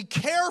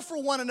care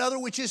for one another,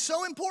 which is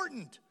so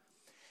important.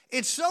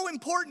 It's so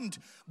important,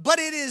 but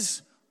it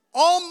is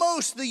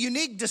almost the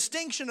unique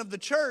distinction of the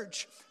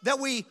church that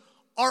we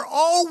are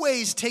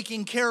always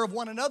taking care of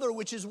one another,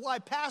 which is why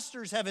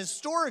pastors have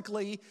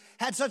historically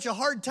had such a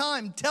hard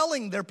time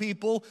telling their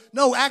people,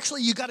 no,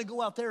 actually, you got to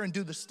go out there and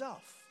do the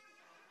stuff.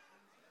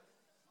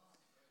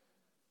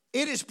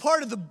 It is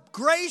part of the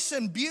grace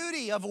and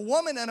beauty of a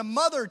woman and a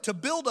mother to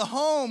build a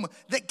home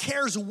that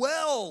cares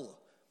well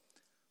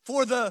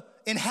for the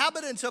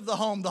inhabitants of the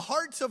home, the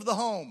hearts of the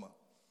home.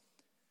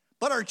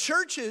 But our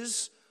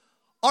churches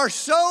are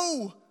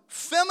so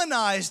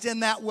feminized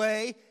in that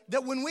way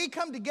that when we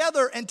come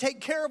together and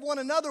take care of one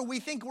another, we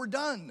think we're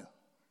done.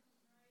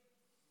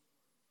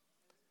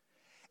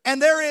 And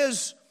there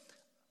is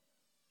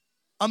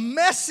a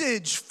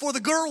message for the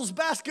girls'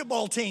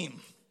 basketball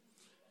team.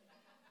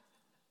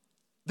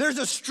 There's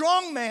a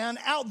strong man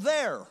out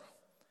there,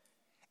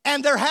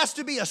 and there has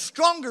to be a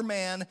stronger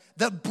man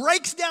that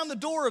breaks down the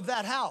door of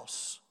that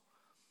house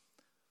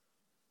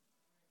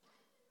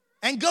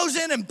and goes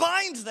in and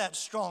binds that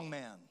strong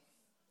man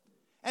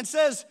and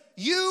says,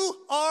 you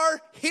are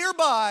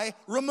hereby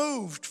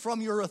removed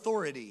from your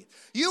authority.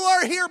 You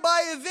are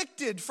hereby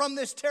evicted from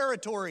this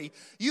territory.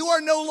 You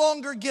are no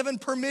longer given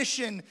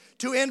permission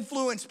to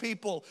influence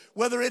people,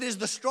 whether it is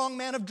the strong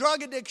man of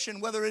drug addiction,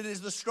 whether it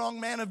is the strong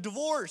man of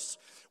divorce,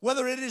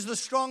 whether it is the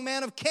strong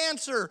man of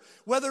cancer,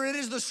 whether it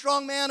is the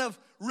strong man of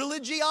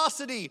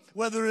religiosity,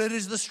 whether it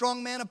is the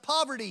strong man of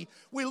poverty.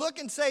 We look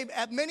and say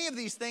at many of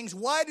these things,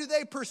 why do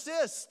they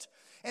persist?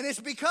 And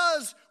it's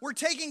because we're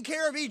taking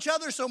care of each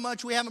other so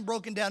much we haven't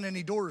broken down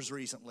any doors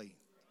recently.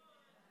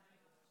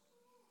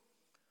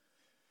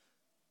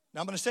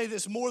 Now I'm going to say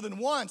this more than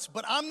once,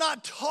 but I'm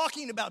not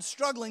talking about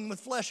struggling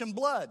with flesh and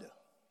blood.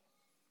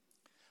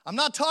 I'm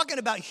not talking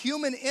about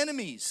human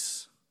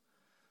enemies.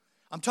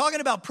 I'm talking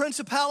about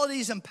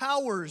principalities and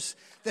powers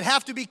that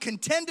have to be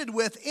contended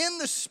with in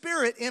the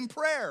Spirit in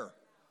prayer.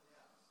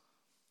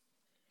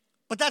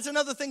 But that's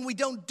another thing we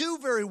don't do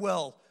very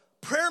well.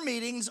 Prayer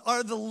meetings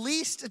are the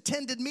least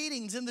attended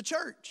meetings in the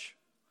church.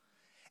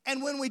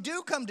 And when we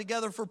do come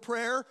together for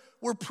prayer,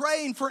 we're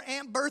praying for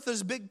Aunt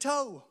Bertha's big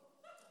toe.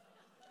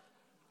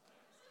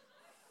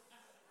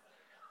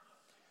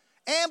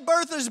 Aunt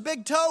Bertha's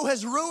big toe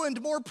has ruined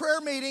more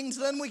prayer meetings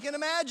than we can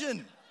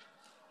imagine.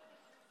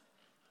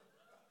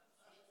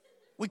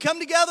 We come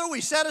together,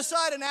 we set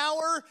aside an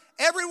hour,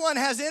 everyone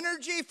has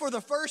energy for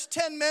the first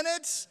 10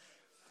 minutes,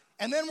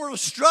 and then we're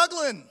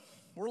struggling.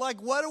 We're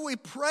like, what do we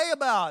pray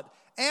about?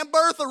 Aunt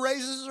Bertha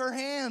raises her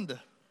hand.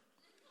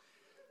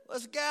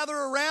 Let's gather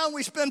around.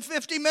 We spend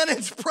 50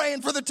 minutes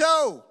praying for the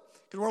toe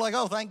because we're like,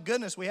 oh, thank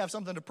goodness we have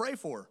something to pray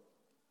for.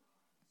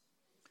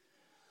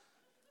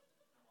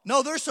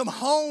 No, there's some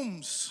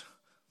homes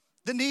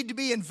that need to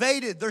be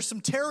invaded. There's some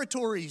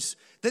territories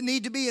that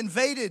need to be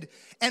invaded.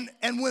 And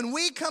when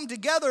we come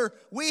together,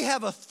 we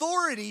have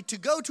authority to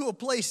go to a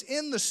place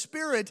in the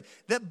Spirit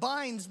that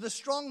binds the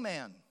strong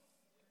man.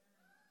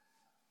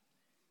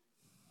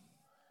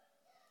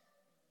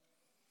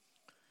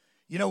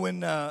 You know, when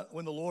the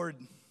Lord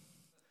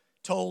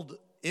told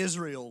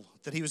Israel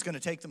that he was going to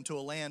take them to a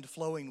land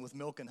flowing with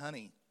milk and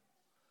honey,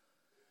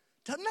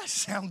 doesn't that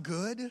sound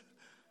good?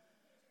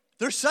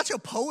 There's such a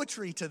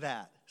poetry to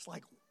that. It's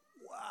like,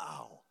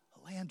 wow,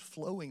 a land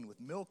flowing with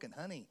milk and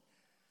honey,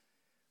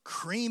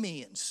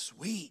 creamy and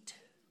sweet.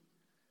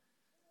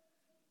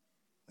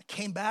 They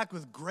came back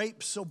with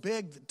grapes so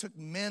big that it took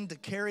men to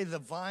carry the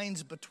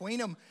vines between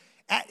them.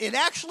 It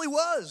actually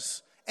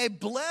was a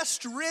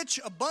blessed, rich,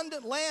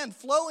 abundant land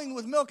flowing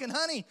with milk and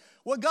honey.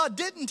 What God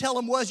didn't tell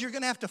them was you're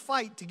going to have to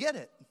fight to get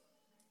it.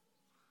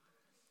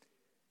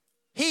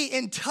 He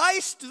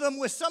enticed them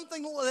with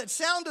something that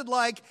sounded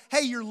like,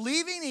 hey, you're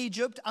leaving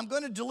Egypt, I'm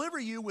going to deliver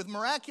you with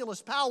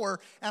miraculous power,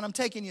 and I'm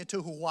taking you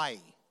to Hawaii.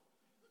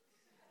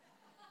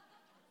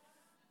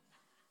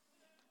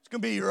 It's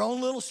going to be your own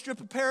little strip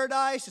of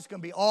paradise. It's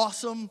going to be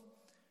awesome.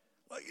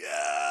 Like,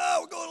 yeah,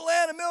 we're going to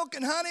land of milk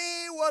and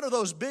honey. What are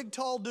those big,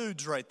 tall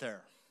dudes right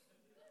there?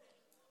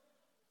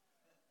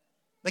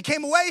 They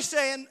came away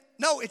saying,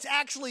 no, it's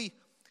actually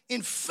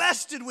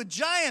infested with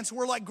giants.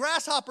 We're like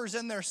grasshoppers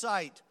in their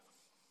sight.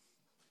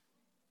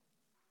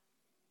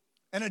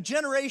 And a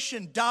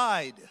generation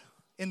died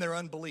in their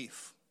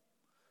unbelief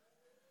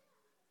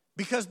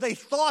because they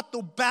thought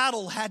the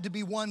battle had to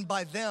be won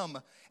by them,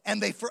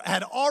 and they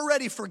had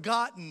already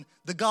forgotten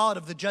the God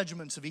of the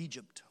judgments of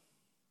Egypt.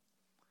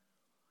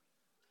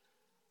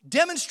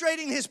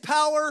 Demonstrating his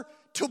power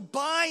to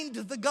bind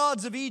the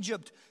gods of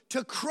Egypt,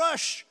 to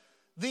crush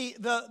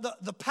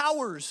the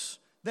powers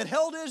that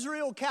held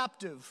Israel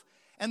captive.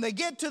 And they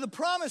get to the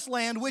promised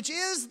land, which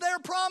is their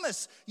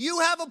promise.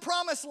 You have a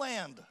promised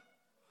land.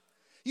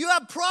 You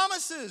have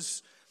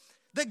promises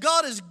that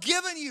God has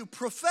given you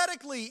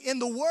prophetically in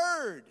the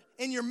Word,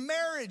 in your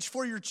marriage,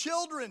 for your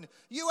children.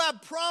 You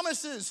have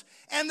promises,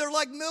 and they're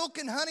like milk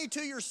and honey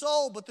to your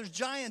soul, but there's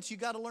giants you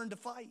got to learn to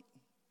fight.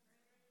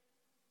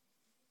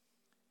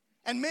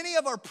 And many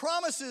of our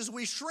promises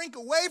we shrink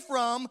away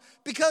from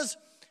because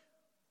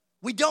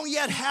we don't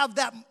yet have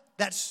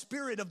that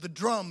spirit of the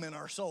drum in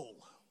our soul.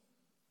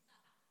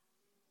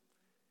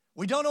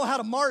 We don't know how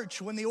to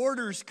march when the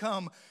orders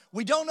come.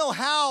 We don't know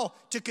how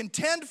to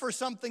contend for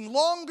something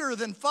longer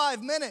than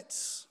 5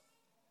 minutes.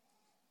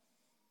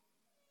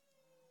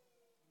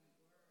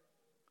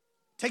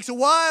 It takes a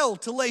while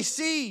to lay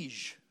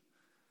siege.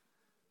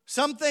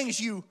 Some things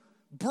you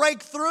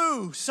break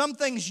through, some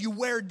things you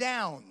wear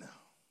down.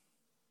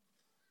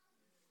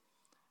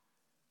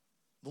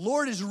 The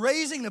Lord is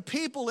raising the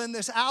people in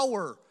this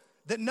hour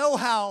that know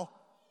how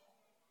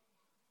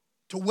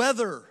to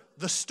weather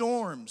the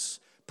storms,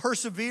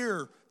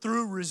 persevere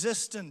through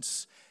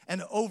resistance,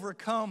 and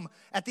overcome.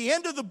 At the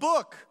end of the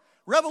book,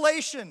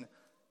 Revelation,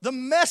 the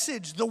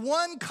message, the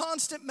one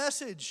constant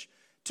message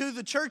to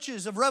the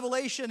churches of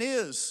Revelation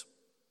is,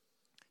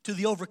 to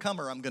the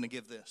overcomer, I'm going to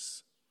give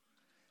this.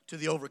 To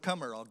the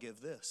overcomer, I'll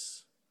give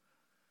this.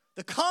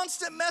 The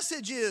constant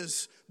message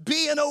is,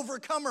 be an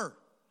overcomer.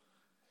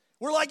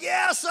 We're like,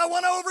 yes, I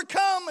want to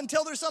overcome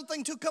until there's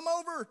something to come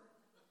over.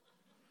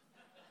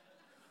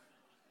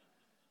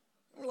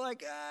 We're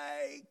like,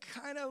 I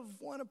kind of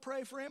want to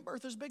pray for Aunt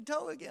Bertha's big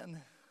toe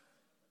again.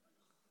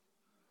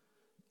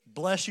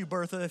 Bless you,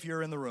 Bertha, if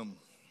you're in the room.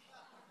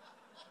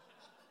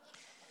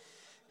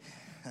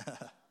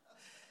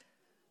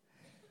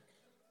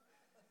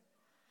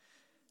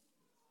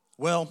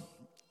 Well,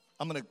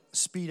 I'm going to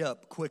speed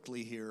up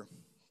quickly here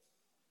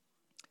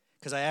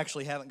because I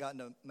actually haven't gotten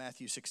to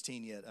Matthew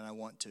 16 yet, and I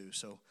want to.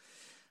 So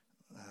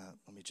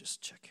let me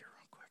just check here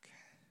real quick.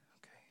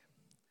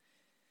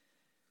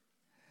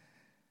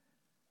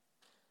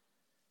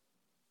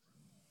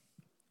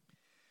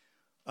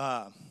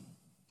 Okay.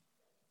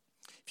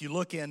 If you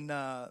look in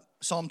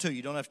Psalm 2,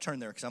 you don't have to turn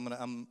there because I'm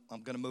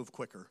going to move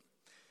quicker.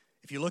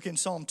 If you look in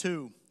Psalm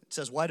 2, it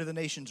says, "Why do the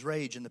nations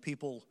rage and the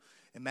people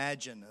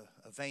imagine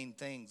a vain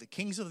thing? The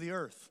kings of the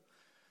earth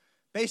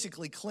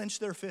basically clench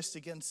their fists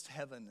against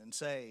heaven and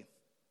say,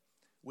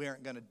 we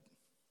aren't going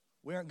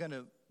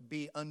to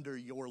be under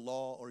your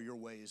law or your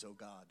ways, O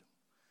God.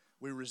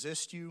 We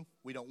resist you.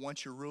 We don't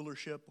want your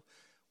rulership.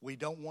 We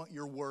don't want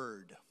your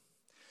word."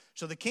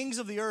 So the kings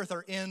of the earth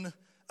are in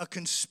a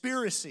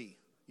conspiracy.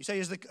 You say,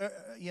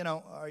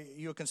 are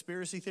you a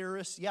conspiracy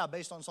theorist? Yeah,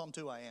 based on Psalm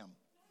 2, I am.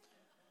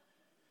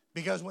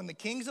 Because when the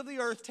kings of the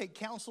earth take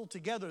counsel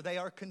together, they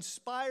are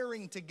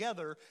conspiring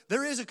together.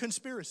 There is a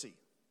conspiracy.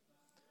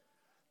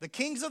 The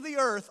kings of the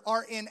earth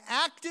are in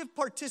active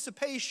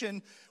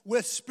participation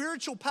with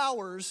spiritual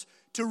powers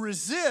to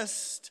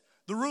resist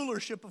the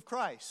rulership of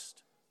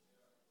Christ.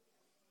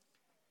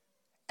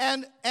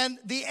 And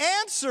the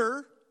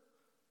answer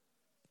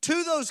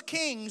to those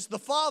kings, the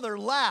Father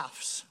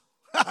laughs.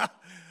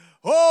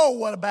 Oh,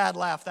 what a bad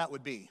laugh that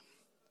would be.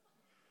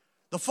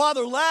 The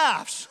Father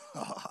laughs.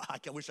 I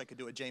wish I could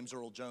do a James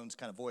Earl Jones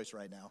kind of voice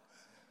right now.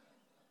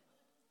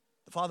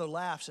 The Father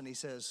laughs and he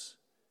says,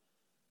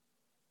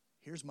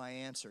 here's my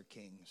answer,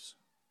 kings.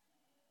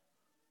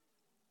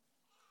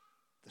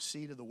 The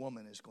seed of the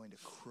woman is going to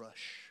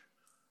crush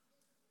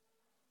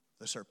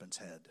the serpent's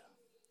head.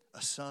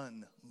 A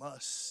son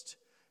must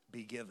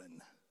be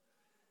given.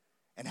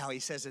 And how he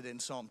says it in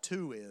Psalm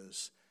 2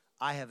 is,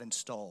 I have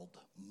installed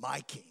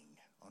my king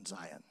on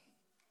Zion.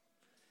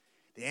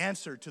 The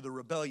answer to the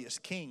rebellious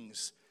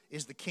kings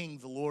is the king,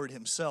 the Lord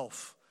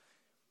himself.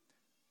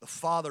 The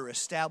Father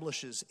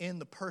establishes in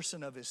the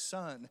person of his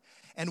Son.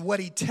 And what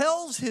he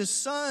tells his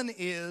Son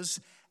is,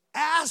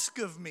 ask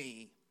of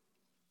me,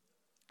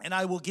 and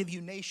I will give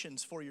you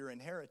nations for your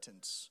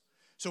inheritance.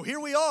 So here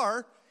we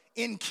are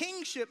in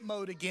kingship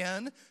mode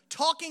again,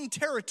 talking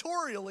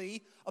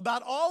territorially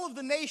about all of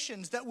the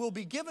nations that will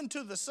be given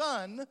to the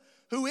Son,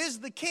 who is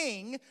the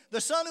king,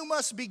 the Son who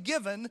must be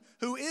given,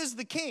 who is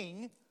the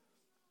king.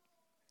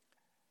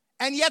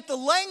 And yet the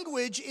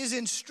language is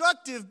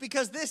instructive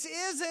because this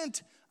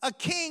isn't a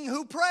king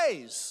who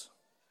prays.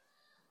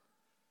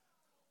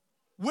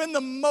 When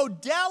the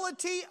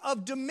modality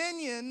of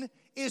dominion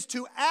is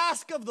to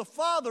ask of the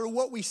Father,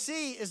 what we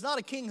see is not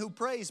a king who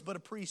prays, but a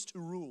priest who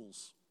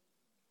rules.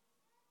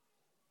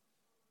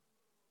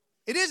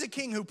 It is a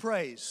king who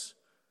prays.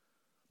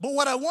 But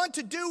what I want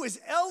to do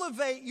is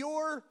elevate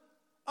your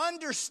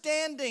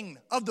understanding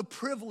of the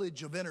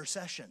privilege of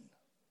intercession.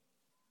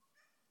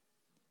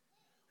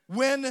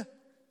 When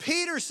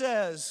Peter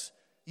says,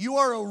 you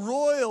are a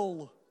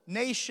royal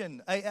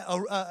nation,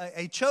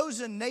 a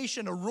chosen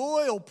nation, a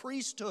royal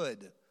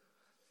priesthood,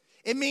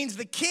 it means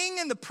the king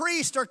and the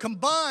priest are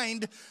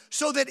combined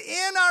so that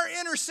in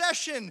our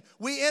intercession,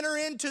 we enter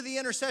into the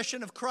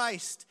intercession of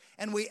Christ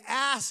and we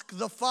ask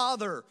the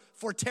Father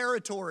for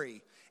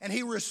territory. And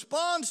he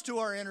responds to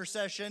our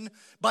intercession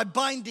by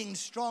binding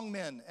strong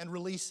men and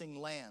releasing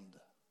land.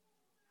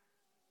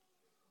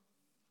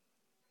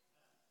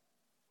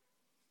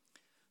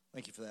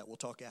 Thank you for that. We'll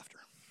talk after.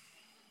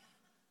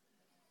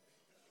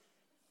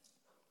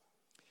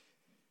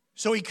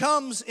 So he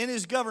comes in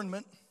his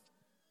government.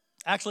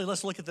 Actually,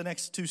 let's look at the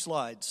next two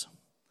slides.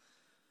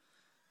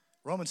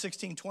 Romans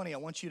 16:20, I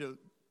want you to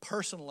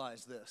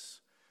personalize this.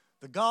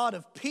 The God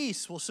of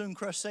peace will soon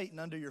crush Satan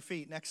under your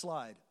feet. Next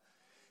slide.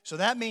 So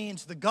that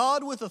means the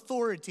God with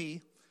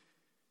authority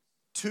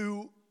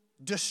to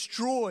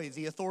destroy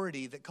the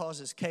authority that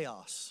causes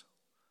chaos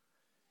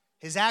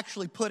is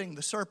actually putting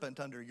the serpent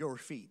under your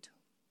feet.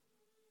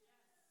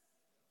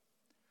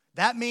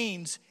 That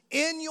means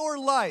in your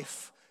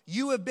life,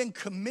 you have been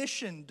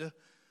commissioned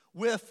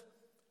with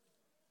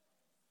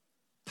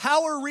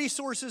power,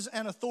 resources,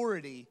 and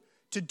authority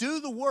to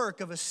do the work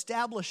of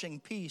establishing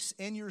peace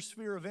in your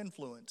sphere of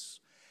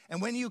influence.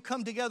 And when you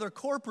come together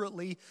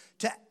corporately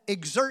to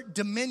exert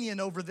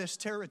dominion over this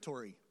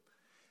territory,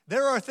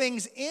 there are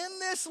things in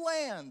this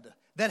land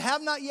that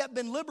have not yet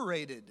been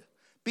liberated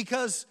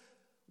because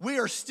we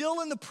are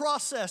still in the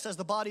process as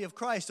the body of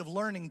Christ of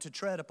learning to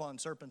tread upon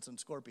serpents and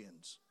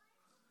scorpions.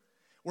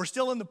 We're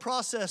still in the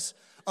process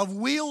of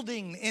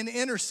wielding in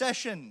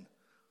intercession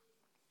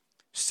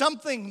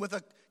something with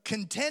a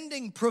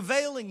contending,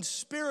 prevailing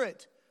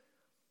spirit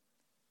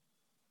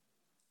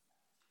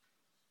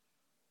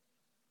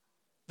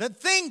that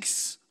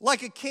thinks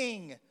like a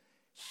king,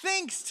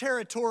 thinks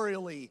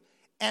territorially,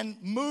 and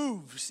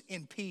moves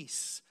in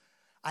peace.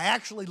 I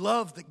actually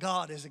love that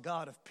God is a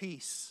God of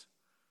peace.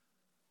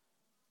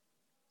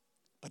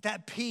 But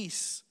that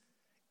peace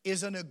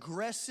is an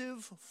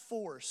aggressive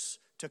force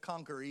to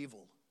conquer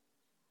evil.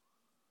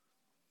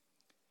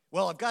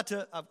 Well, I've got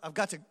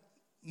to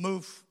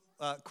move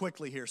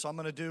quickly here, so I'm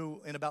going to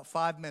do in about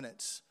 5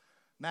 minutes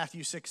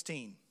Matthew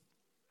 16.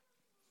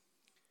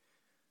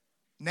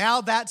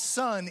 Now that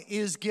son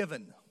is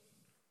given.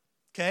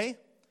 Okay?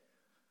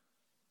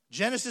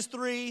 Genesis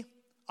 3,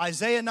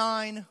 Isaiah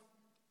 9,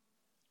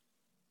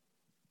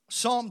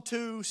 Psalm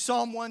 2,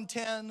 Psalm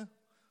 110.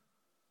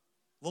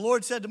 The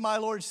Lord said to my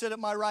Lord, sit at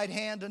my right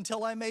hand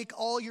until I make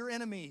all your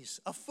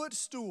enemies a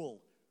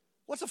footstool.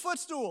 What's a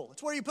footstool?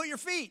 It's where you put your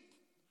feet.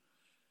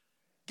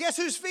 Guess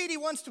whose feet he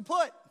wants to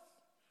put?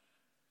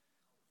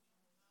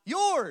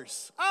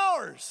 Yours,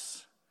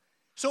 ours.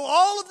 So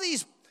all of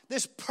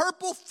this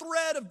purple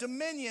thread of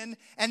dominion,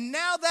 and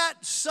now that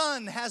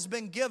son has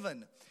been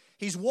given.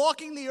 He's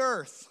walking the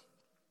earth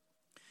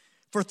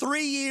for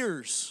 3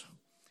 years.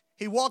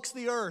 He walks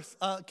the earth.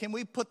 Can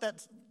we put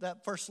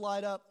that first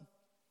slide up?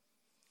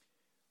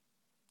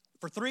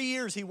 For 3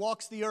 years, he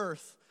walks the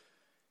earth.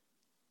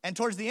 And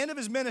towards the end of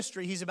his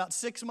ministry, he's about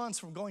 6 months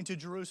from going to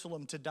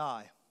Jerusalem to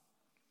die.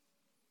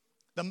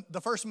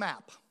 The first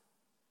map.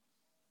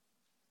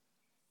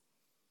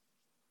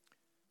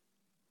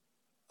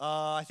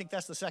 I think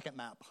that's the second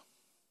map.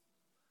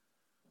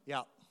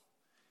 Yeah.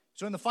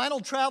 So in the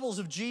final travels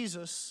of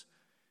Jesus,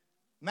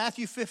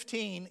 Matthew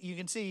 15, you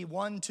can see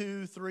 1,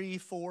 2, 3,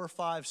 4,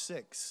 5,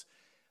 6.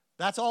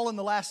 That's all in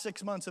the last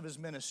 6 months of his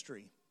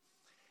ministry.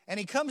 And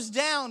he comes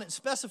down, it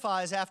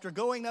specifies, after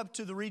going up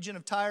to the region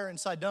of Tyre and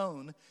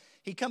Sidon,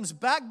 he comes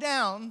back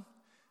down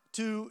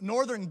to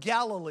northern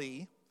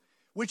Galilee,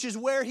 which is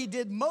where he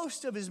did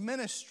most of his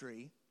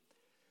ministry.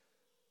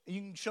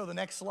 You can show the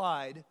next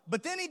slide.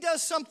 But then he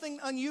does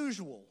something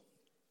unusual.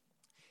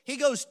 He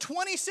goes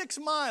 26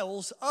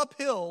 miles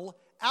uphill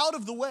out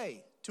of the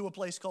way to a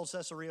place called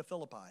Caesarea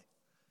Philippi.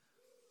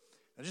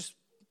 Now just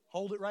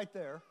hold it right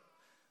there.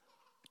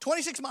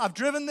 26 miles. I've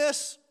driven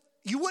this.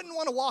 You wouldn't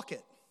want to walk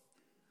it.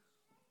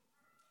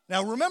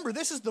 Now remember,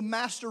 this is the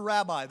master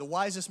rabbi, the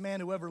wisest man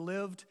who ever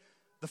lived.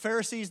 The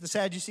Pharisees, the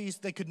Sadducees,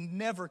 they could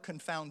never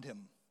confound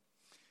him.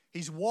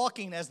 He's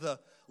walking as the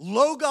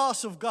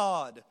Logos of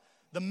God,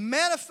 the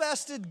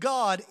manifested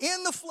God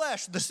in the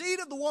flesh. The seed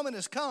of the woman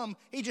has come.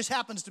 He just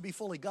happens to be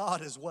fully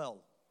God as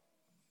well.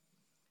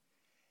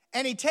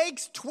 And he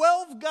takes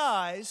 12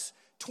 guys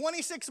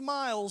 26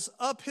 miles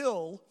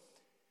uphill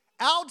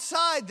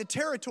outside the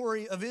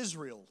territory of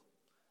Israel.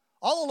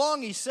 All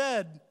along he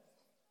said,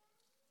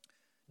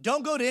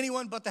 don't go to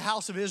anyone but the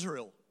house of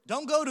Israel.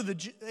 Don't go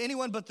to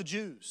anyone but the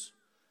Jews.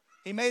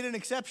 He made an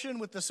exception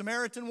with the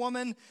Samaritan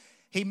woman.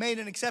 He made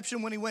an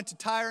exception when he went to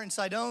Tyre and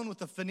Sidon with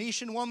the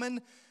Phoenician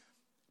woman.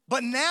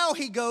 But now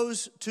he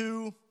goes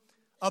to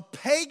a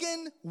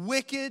pagan,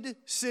 wicked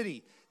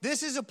city.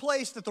 This is a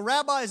place that the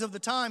rabbis of the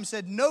time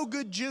said no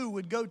good Jew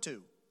would go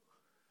to.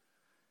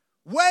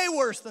 Way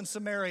worse than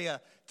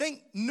Samaria.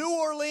 Think New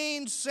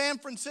Orleans, San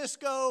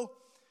Francisco,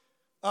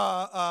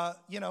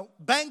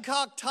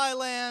 Bangkok,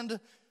 Thailand,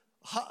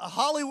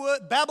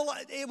 Hollywood, Babylon.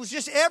 It was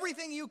just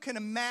everything you can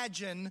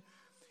imagine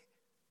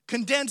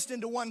condensed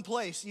into one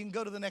place. You can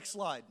go to the next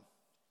slide.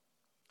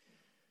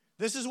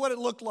 This is what it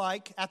looked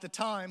like at the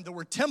time. There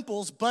were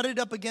temples butted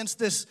up against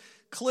this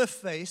cliff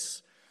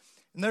face.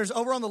 And there's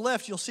over on the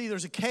left, you'll see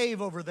there's a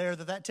cave over there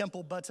that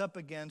temple butts up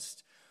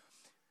against.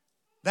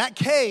 That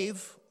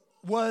cave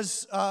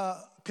was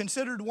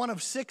considered one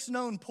of 6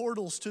 known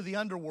portals to the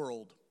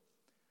underworld.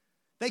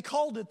 They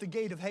called it the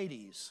Gate of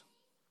Hades.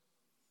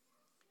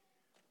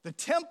 The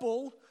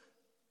temple,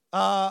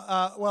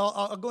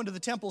 I'll go into the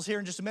temples here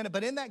in just a minute,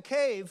 but in that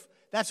cave,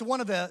 that's one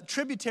of the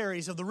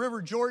tributaries of the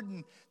River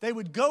Jordan. They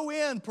would go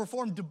in,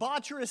 perform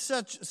debaucherous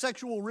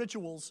sexual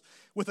rituals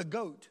with a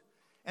goat,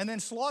 and then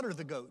slaughter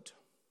the goat.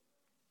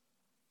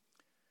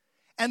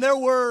 And there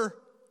were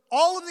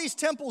all of these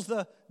temples.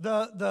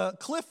 The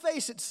cliff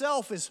face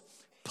itself is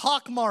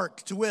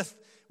pockmarked with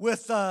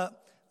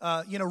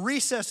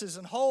recesses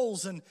and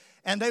holes,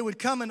 and they would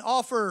come and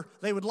offer.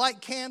 They would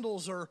light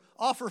candles or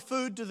offer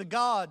food to the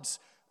gods.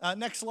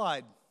 Next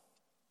slide.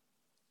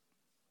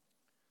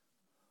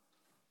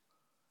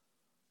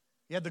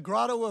 You had the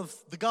grotto of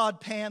the god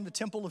Pan, the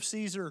temple of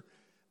Caesar,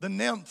 the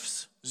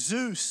nymphs,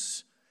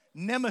 Zeus,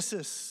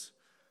 Nemesis.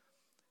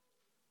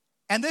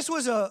 And this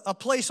was a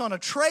place on a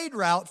trade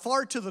route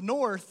far to the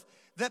north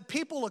that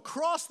people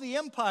across the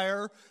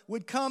empire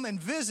would come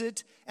and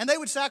visit, and they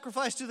would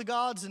sacrifice to the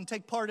gods and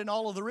take part in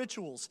all of the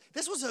rituals.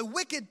 This was a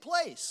wicked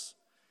place,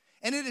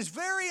 and it is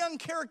very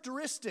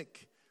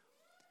uncharacteristic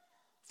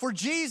for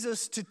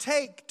Jesus to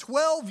take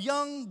 12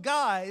 young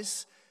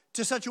guys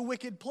to such a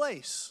wicked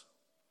place.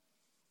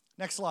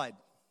 Next slide.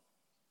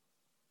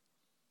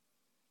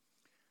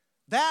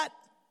 That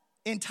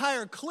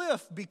entire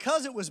cliff,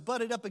 because it was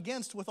butted up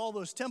against with all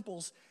those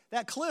temples,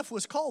 that cliff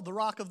was called the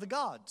Rock of the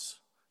Gods.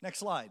 Next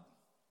slide.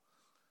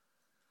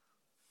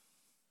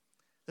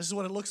 This is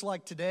what it looks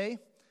like today.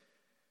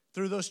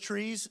 Through those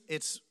trees,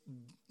 it's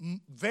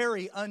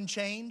very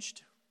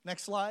unchanged.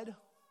 Next slide.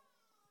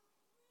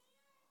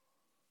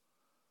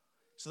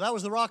 So that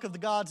was the Rock of the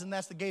Gods, and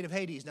that's the Gate of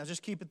Hades. Now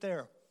just keep it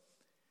there.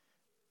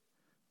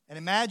 And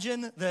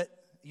imagine that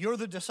you're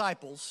the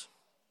disciples,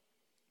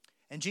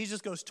 and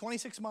Jesus goes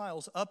 26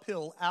 miles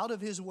uphill out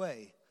of his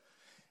way.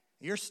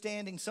 You're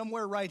standing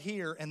somewhere right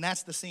here, and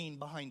that's the scene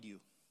behind you.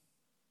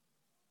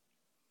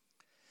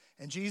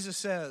 And Jesus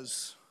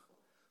says,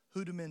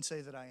 "Who do men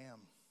say that I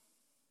am?"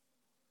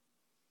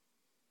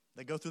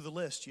 They go through the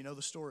list. You know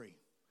the story.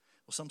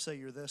 Well, some say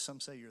you're this, some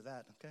say you're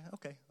that.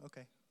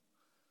 Okay.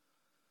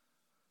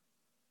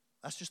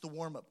 That's just the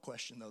warm-up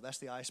question, though. That's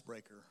the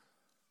icebreaker.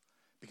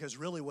 Because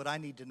really what I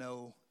need to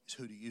know is,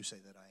 who do you say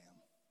that I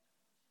am?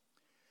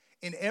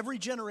 In every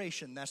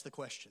generation, that's the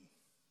question.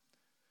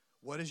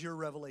 What is your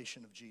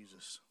revelation of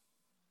Jesus?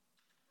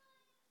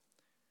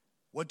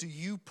 What do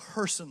you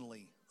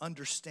personally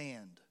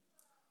understand?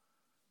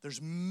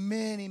 There's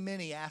many,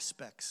 many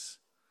aspects.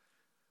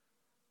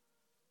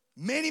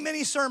 Many,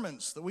 many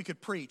sermons that we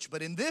could preach.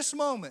 But in this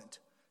moment,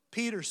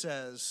 Peter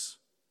says,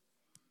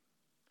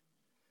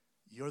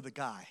 you're the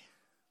guy.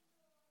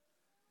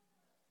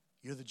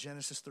 You're the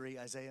Genesis 3,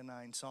 Isaiah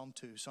 9, Psalm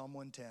 2, Psalm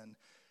 110.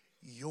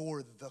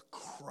 You're the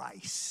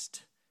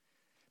Christ.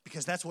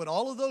 Because that's what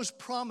all of those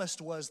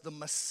promised was the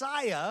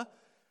Messiah,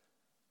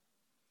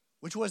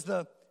 which was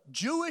the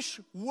Jewish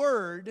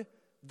word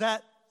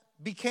that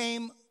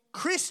became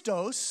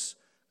Christos.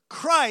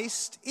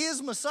 Christ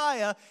is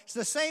Messiah. It's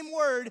the same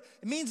word.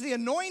 It means the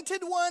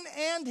anointed one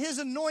and his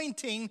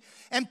anointing.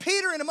 And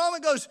Peter in a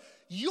moment goes,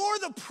 you're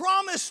the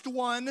promised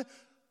one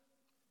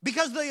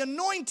Because the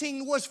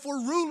anointing was for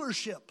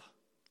rulership.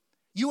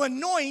 You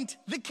anoint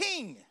the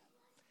king.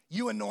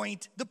 You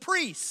anoint the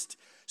priest.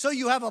 So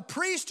you have a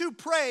priest who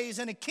prays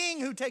and a king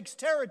who takes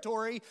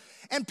territory.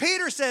 And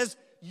Peter says,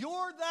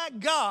 you're that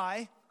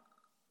guy.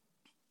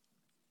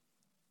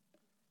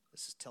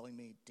 This is telling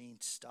me, Dean,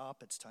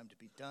 stop. It's time to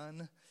be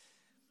done.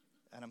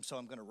 And so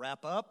I'm going to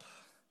wrap up.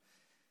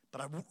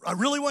 But I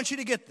really want you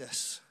to get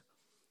this.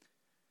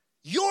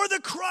 You're the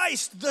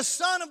Christ, the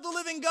Son of the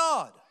living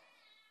God.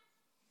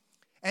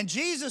 And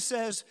Jesus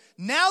says,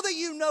 now that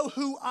you know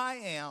who I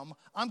am,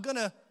 I'm going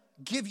to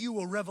give you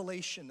a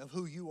revelation of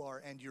who you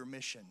are and your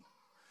mission.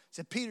 He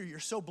said, Peter, you're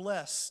so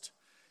blessed.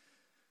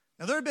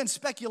 Now, there had been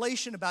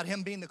speculation about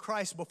him being the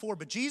Christ before,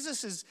 but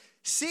Jesus is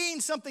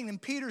seeing something in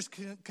Peter's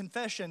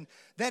confession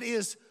that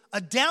is a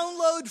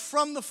download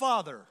from the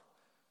Father.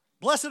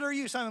 Blessed are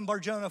you, Simon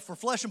Bar-Jonah, for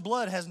flesh and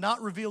blood has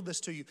not revealed this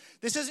to you.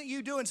 This isn't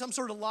you doing some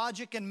sort of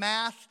logic and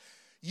math.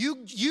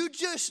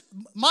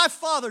 My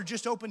Father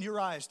just opened your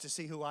eyes to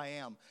see who I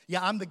am.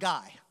 Yeah, I'm the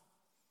guy.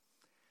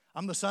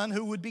 I'm the son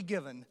who would be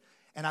given,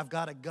 and I've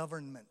got a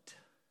government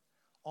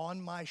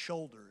on my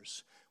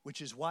shoulders,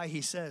 which is why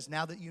he says,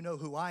 now that you know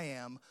who I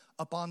am,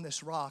 upon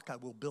this rock I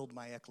will build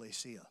my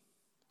ecclesia.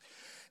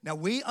 Now,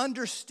 we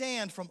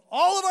understand from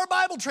all of our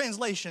Bible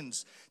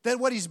translations that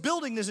what he's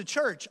building is a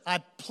church. I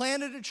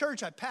planted a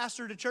church. I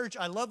pastored a church.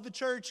 I love the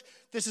church.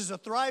 This is a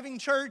thriving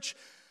church.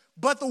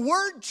 But the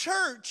word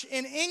church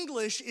in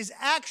English is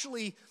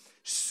actually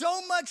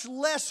so much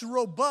less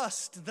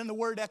robust than the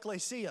word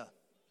ecclesia.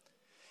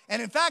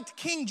 And in fact,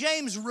 King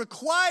James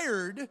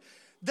required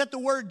that the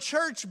word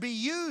church be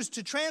used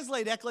to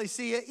translate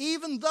ecclesia,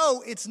 even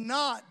though it's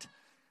not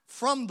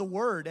from the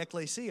word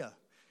ecclesia.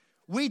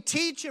 We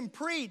teach and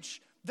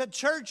preach that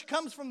church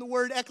comes from the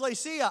word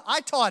ecclesia.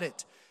 I taught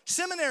it.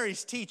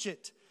 Seminaries teach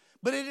it.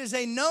 But it is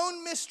a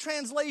known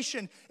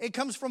mistranslation. It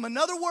comes from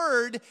another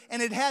word,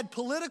 and it had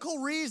political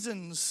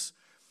reasons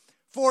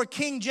for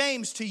King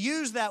James to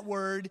use that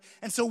word.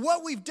 And so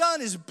what we've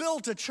done is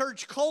built a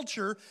church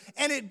culture,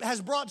 and it has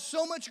brought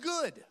so much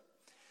good,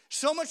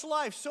 so much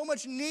life, so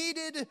much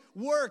needed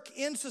work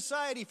in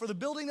society for the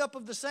building up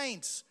of the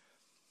saints.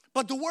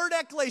 But the word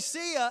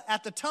ecclesia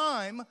at the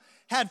time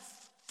had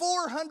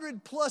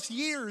 400 plus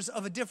years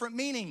of a different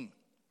meaning.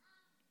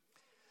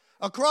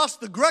 Across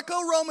the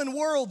Greco-Roman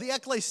world, the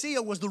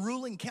ecclesia was the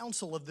ruling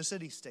council of the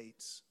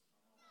city-states.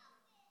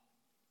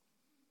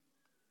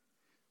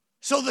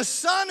 So the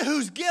son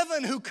who's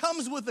given, who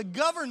comes with the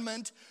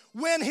government,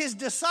 when his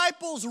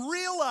disciples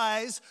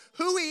realize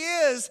who he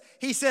is,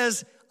 he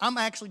says, I'm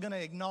actually going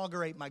to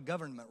inaugurate my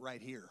government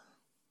right here.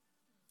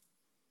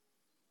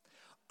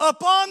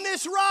 Upon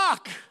this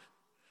rock.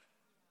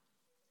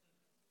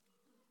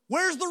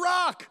 Where's the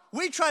rock?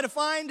 We try to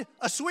find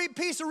a sweet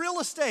piece of real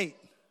estate.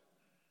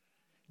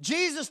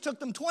 Jesus took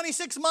them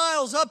 26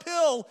 miles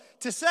uphill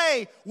to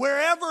say,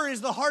 wherever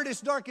is the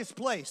hardest, darkest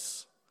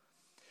place,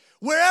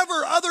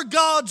 wherever other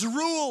gods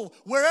rule,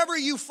 wherever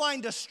you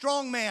find a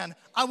strong man,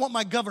 I want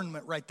my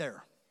government right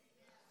there.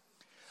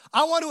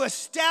 I want to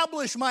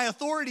establish my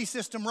authority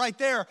system right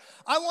there.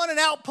 I want an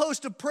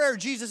outpost of prayer.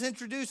 Jesus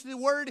introduced the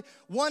word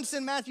once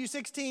in Matthew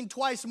 16,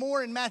 twice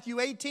more in Matthew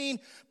 18.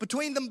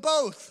 Between them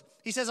both,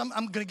 he says, I'm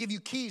going to give you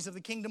keys of the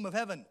kingdom of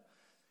heaven.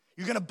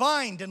 You're going to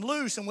bind and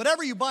loose, and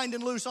whatever you bind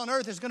and loose on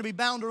earth is going to be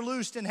bound or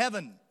loosed in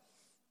heaven.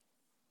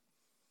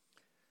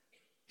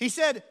 He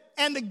said,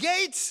 and the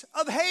gates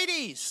of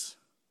Hades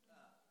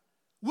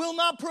will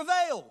not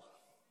prevail.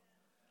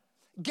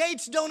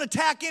 Gates don't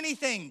attack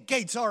anything.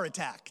 Gates are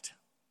attacked.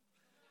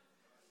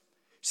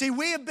 See,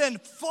 we have been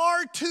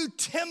far too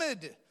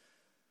timid.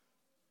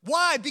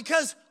 Why?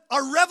 Because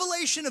our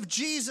revelation of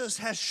Jesus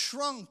has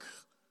shrunk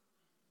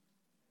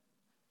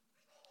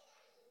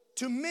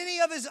to many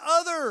of his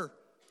other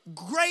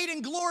great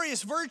and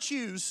glorious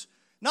virtues.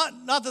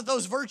 Not that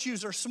those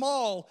virtues are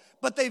small,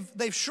 but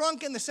they've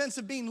shrunk in the sense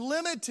of being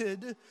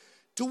limited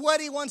to what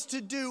he wants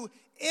to do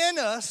in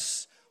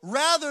us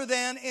rather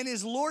than in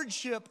his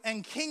lordship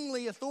and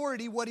kingly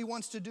authority, what he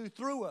wants to do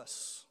through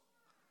us.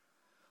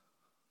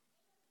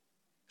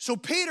 So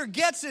Peter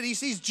gets it. He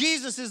sees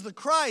Jesus is the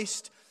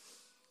Christ.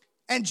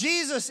 And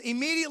Jesus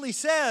immediately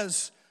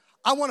says,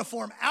 I want to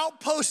form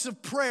outposts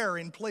of prayer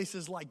in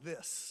places like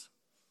this.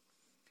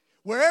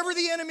 Wherever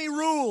the enemy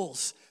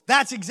rules,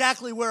 that's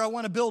exactly where I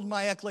want to build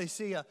my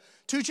ecclesia.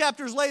 2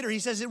 chapters later, he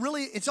says,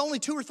 it's only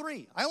 2 or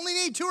 3. I only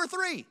need 2 or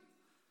 3.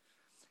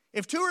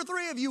 If 2 or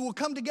 3 of you will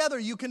come together,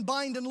 you can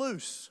bind and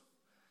loose.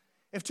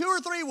 If 2 or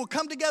 3 will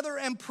come together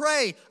and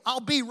pray,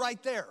 I'll be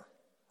right there.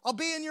 I'll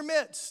be in your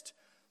midst.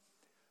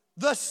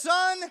 The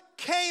Son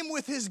came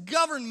with his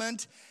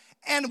government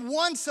and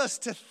wants us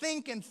to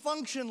think and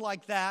function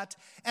like that.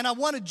 And I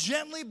want to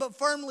gently but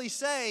firmly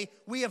say,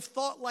 we have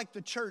thought like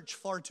the church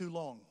far too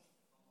long.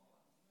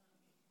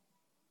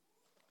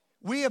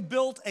 We have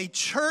built a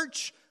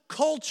church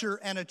culture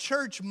and a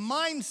church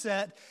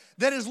mindset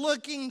that is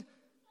looking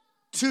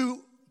to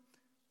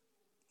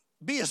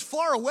be as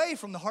far away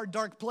from the hard,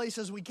 dark place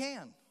as we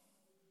can.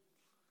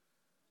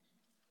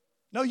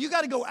 No, you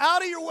got to go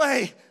out of your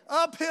way,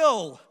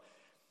 uphill,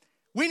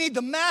 We need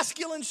the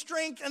masculine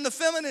strength and the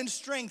feminine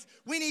strength.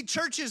 We need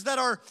churches that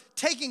are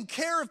taking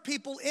care of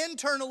people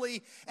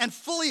internally and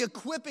fully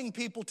equipping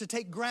people to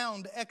take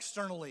ground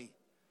externally.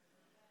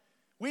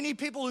 We need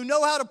people who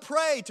know how to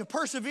pray, to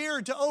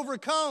persevere, to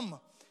overcome.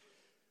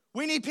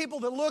 We need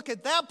people that look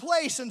at that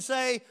place and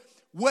say,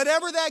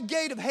 whatever that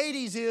gate of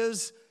Hades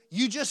is,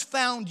 you just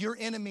found your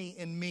enemy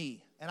in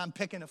me, and I'm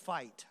picking a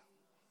fight.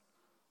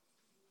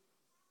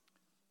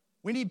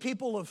 We need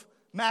people of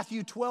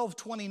Matthew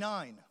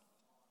 12:29.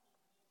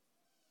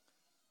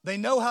 They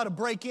know how to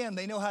break in.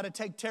 They know how to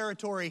take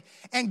territory.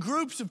 And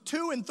groups of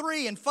 2 and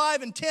 3 and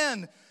 5 and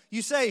 10,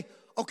 you say,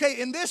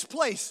 okay, in this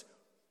place,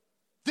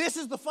 this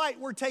is the fight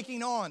we're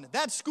taking on.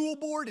 That school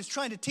board is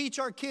trying to teach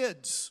our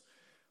kids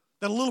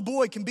that a little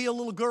boy can be a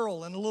little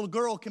girl and a little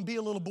girl can be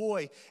a little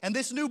boy. And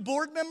this new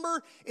board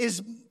member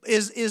is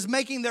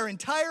making their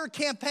entire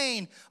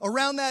campaign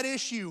around that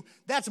issue.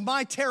 That's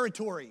my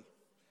territory,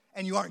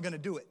 and you aren't going to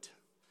do it.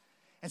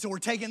 And so we're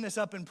taking this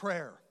up in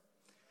prayer.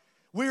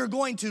 We are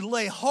going to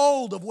lay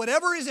hold of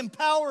whatever is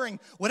empowering,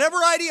 whatever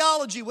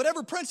ideology,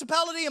 whatever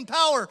principality and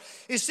power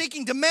is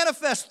seeking to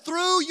manifest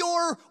through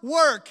your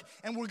work,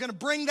 and we're going to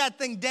bring that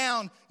thing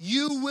down.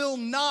 You will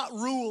not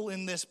rule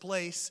in this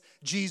place.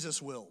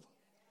 Jesus will.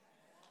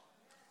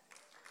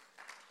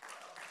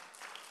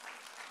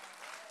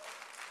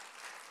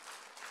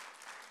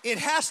 It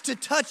has to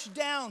touch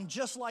down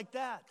just like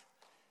that.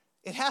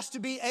 It has to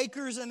be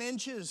acres and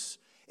inches.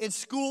 It's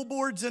school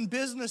boards and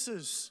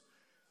businesses.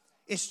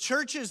 It's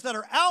churches that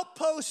are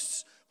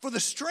outposts for the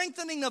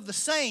strengthening of the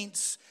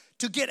saints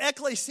to get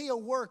ecclesia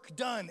work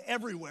done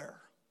everywhere.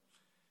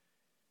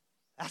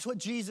 That's what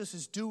Jesus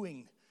is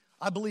doing,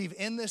 I believe,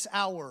 in this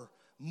hour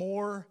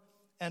more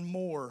and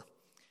more.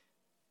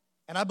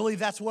 And I believe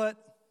that's what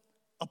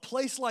a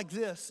place like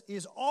this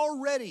is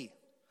already.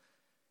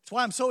 That's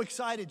why I'm so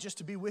excited just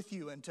to be with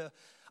you and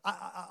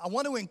I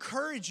want to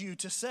encourage you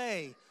to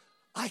say,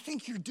 I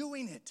think you're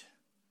doing it.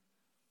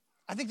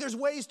 I think there's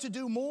ways to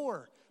do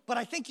more. But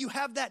I think you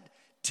have that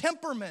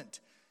temperament,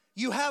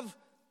 you have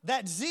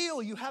that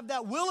zeal, you have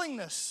that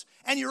willingness,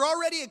 and you're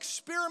already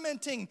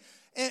experimenting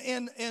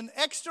in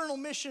external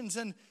missions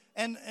and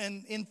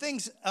in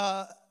things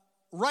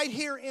right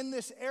here in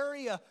this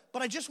area.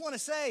 But I just want to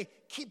say,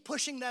 keep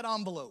pushing that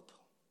envelope.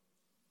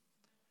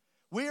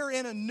 We are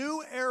in a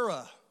new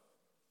era.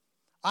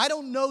 I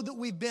don't know that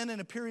we've been in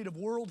a period of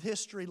world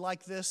history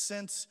like this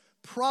since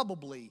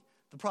probably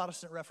the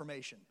Protestant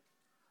Reformation.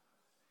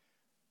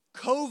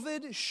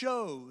 COVID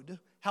showed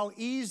how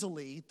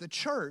easily the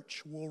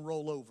church will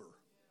roll over.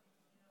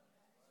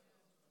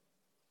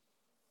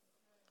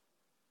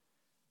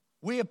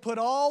 We have put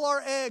all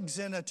our eggs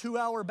in a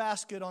 2-hour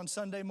basket on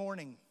Sunday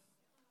morning.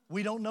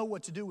 We don't know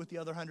what to do with the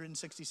other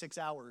 166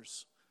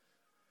 hours.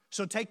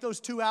 So take those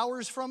 2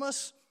 hours from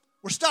us,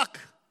 we're stuck.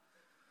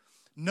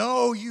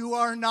 No, you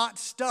are not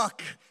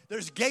stuck.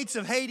 There's gates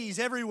of Hades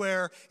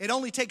everywhere. It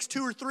only takes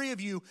 2 or 3 of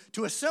you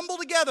to assemble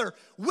together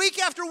week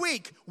after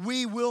week.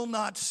 We will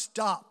not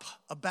stop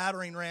a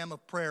battering ram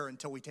of prayer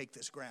until we take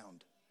this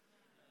ground.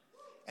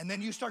 And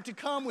then you start to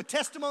come with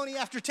testimony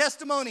after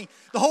testimony.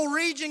 The whole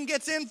region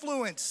gets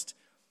influenced.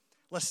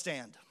 Let's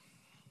stand.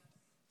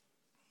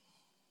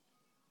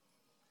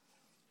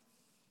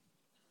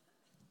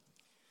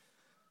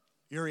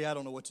 Yuri, I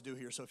don't know what to do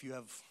here, so if you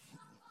have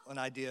an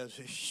idea,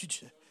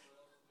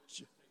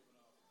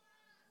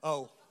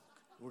 oh,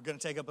 we're going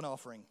to take up an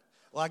offering.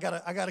 Well, I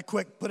gotta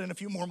quick put in a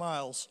few more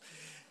miles.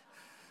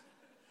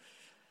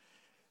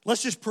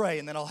 Let's just pray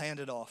and then I'll hand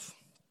it off.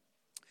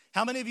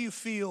 How many of you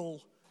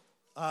feel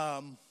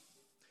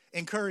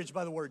encouraged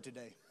by the word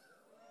today?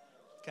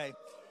 Okay.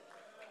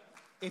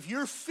 If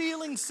you're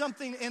feeling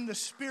something in the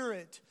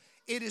Spirit,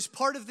 it is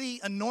part of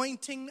the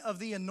anointing of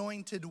the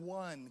Anointed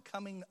One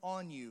coming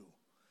on you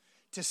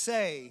to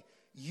say,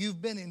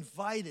 you've been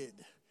invited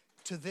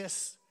to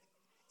this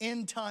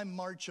end time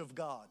march of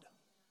God.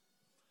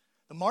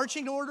 The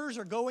marching orders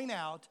are going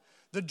out.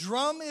 The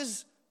drum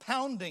is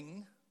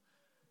pounding.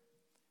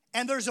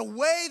 And there's a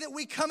way that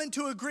we come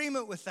into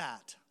agreement with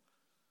that.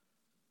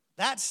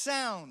 That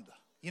sound.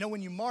 You know,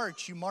 when you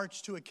march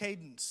to a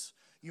cadence.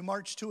 You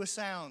march to a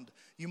sound.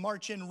 You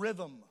march in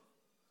rhythm.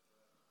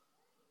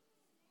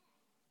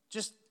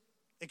 Just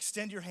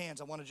extend your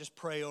hands. I want to just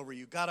pray over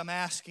you. God, I'm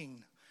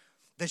asking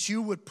that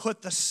you would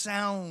put the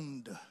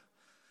sound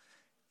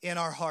in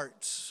our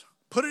hearts.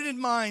 Put it in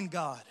mind,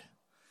 God.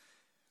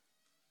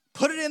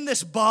 Put it in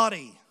this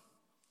body.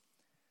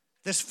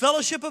 This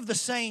fellowship of the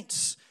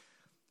saints.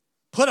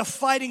 Put a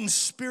fighting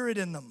spirit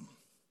in them.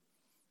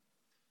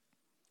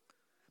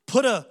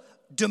 Put a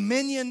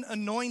dominion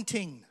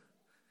anointing.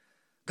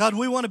 God,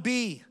 we want to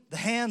be the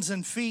hands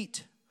and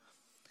feet.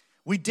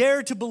 We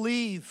dare to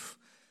believe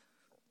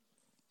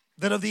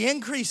that of the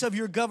increase of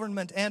your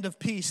government and of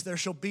peace there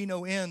shall be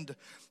no end.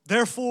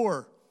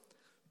 Therefore,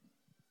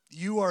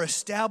 you are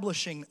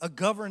establishing a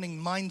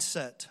governing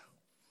mindset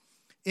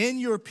in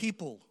your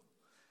people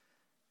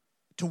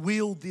to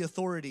wield the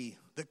authority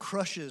that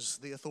crushes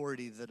the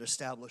authority that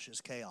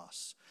establishes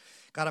chaos.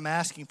 God, I'm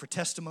asking for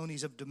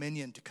testimonies of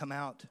dominion to come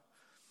out.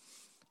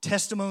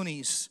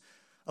 Testimonies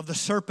of the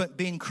serpent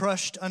being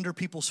crushed under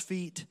people's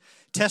feet.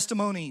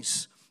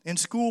 Testimonies in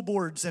school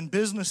boards and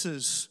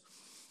businesses.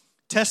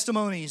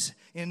 Testimonies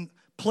in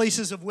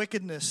places of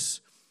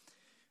wickedness.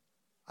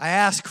 I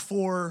ask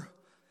for,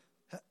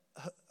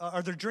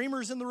 are there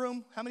dreamers in the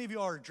room? How many of you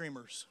are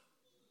dreamers?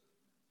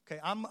 Okay,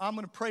 I'm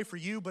going to pray for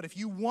you, but if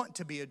you want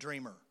to be a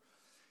dreamer,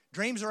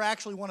 dreams are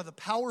actually one of the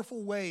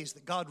powerful ways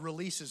that God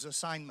releases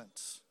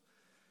assignments.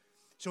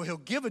 So He'll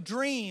give a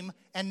dream,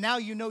 and now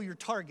you know your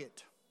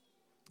target.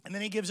 And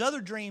then He gives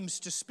other dreams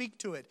to speak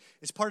to it.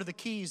 It's part of the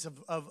keys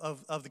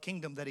of the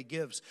kingdom that He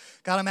gives.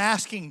 God, I'm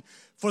asking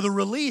for the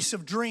release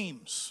of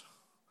dreams.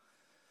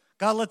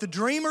 God, let the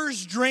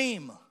dreamers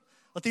dream.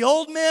 Let the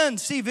old men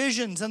see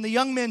visions and the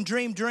young men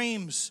dream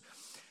dreams.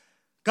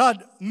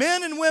 God,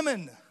 men and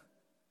women,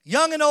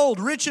 young and old,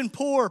 rich and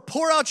poor,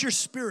 pour out your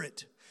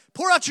Spirit.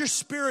 Pour out your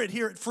Spirit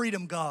here at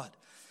Freedom, God.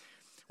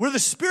 Where the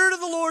Spirit of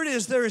the Lord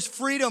is, there is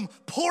freedom.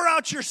 Pour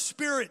out your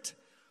Spirit.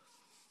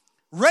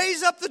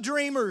 Raise up the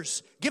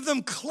dreamers. Give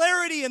them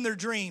clarity in their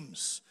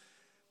dreams.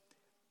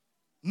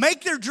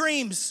 Make their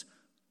dreams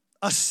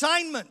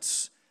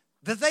assignments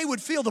that they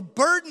would feel the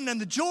burden and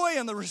the joy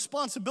and the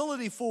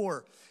responsibility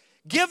for.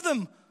 Give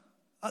them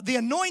the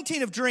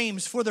anointing of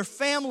dreams for their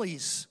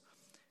families,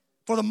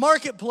 for the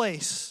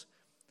marketplace,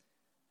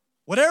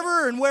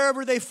 whatever and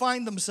wherever they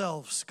find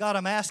themselves. God,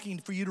 I'm asking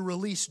for you to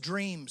release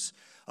dreams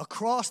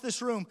across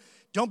this room.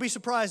 Don't be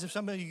surprised if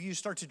some of you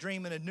start to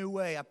dream in a new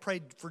way. I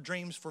prayed for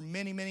dreams for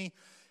many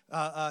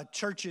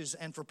churches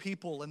and for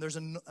people, and there's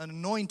an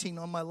anointing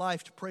on my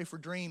life to pray for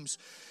dreams.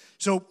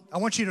 So I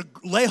want you to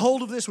lay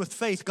hold of this with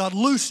faith. God,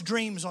 loose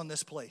dreams on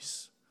this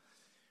place.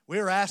 We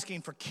are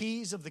asking for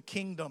keys of the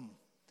kingdom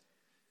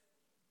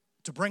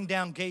to bring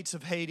down gates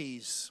of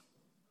Hades,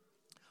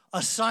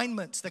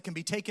 assignments that can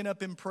be taken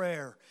up in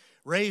prayer.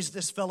 Raise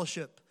this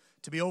fellowship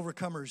to be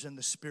overcomers in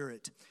the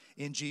Spirit.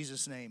 In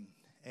Jesus' name,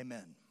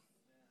 amen.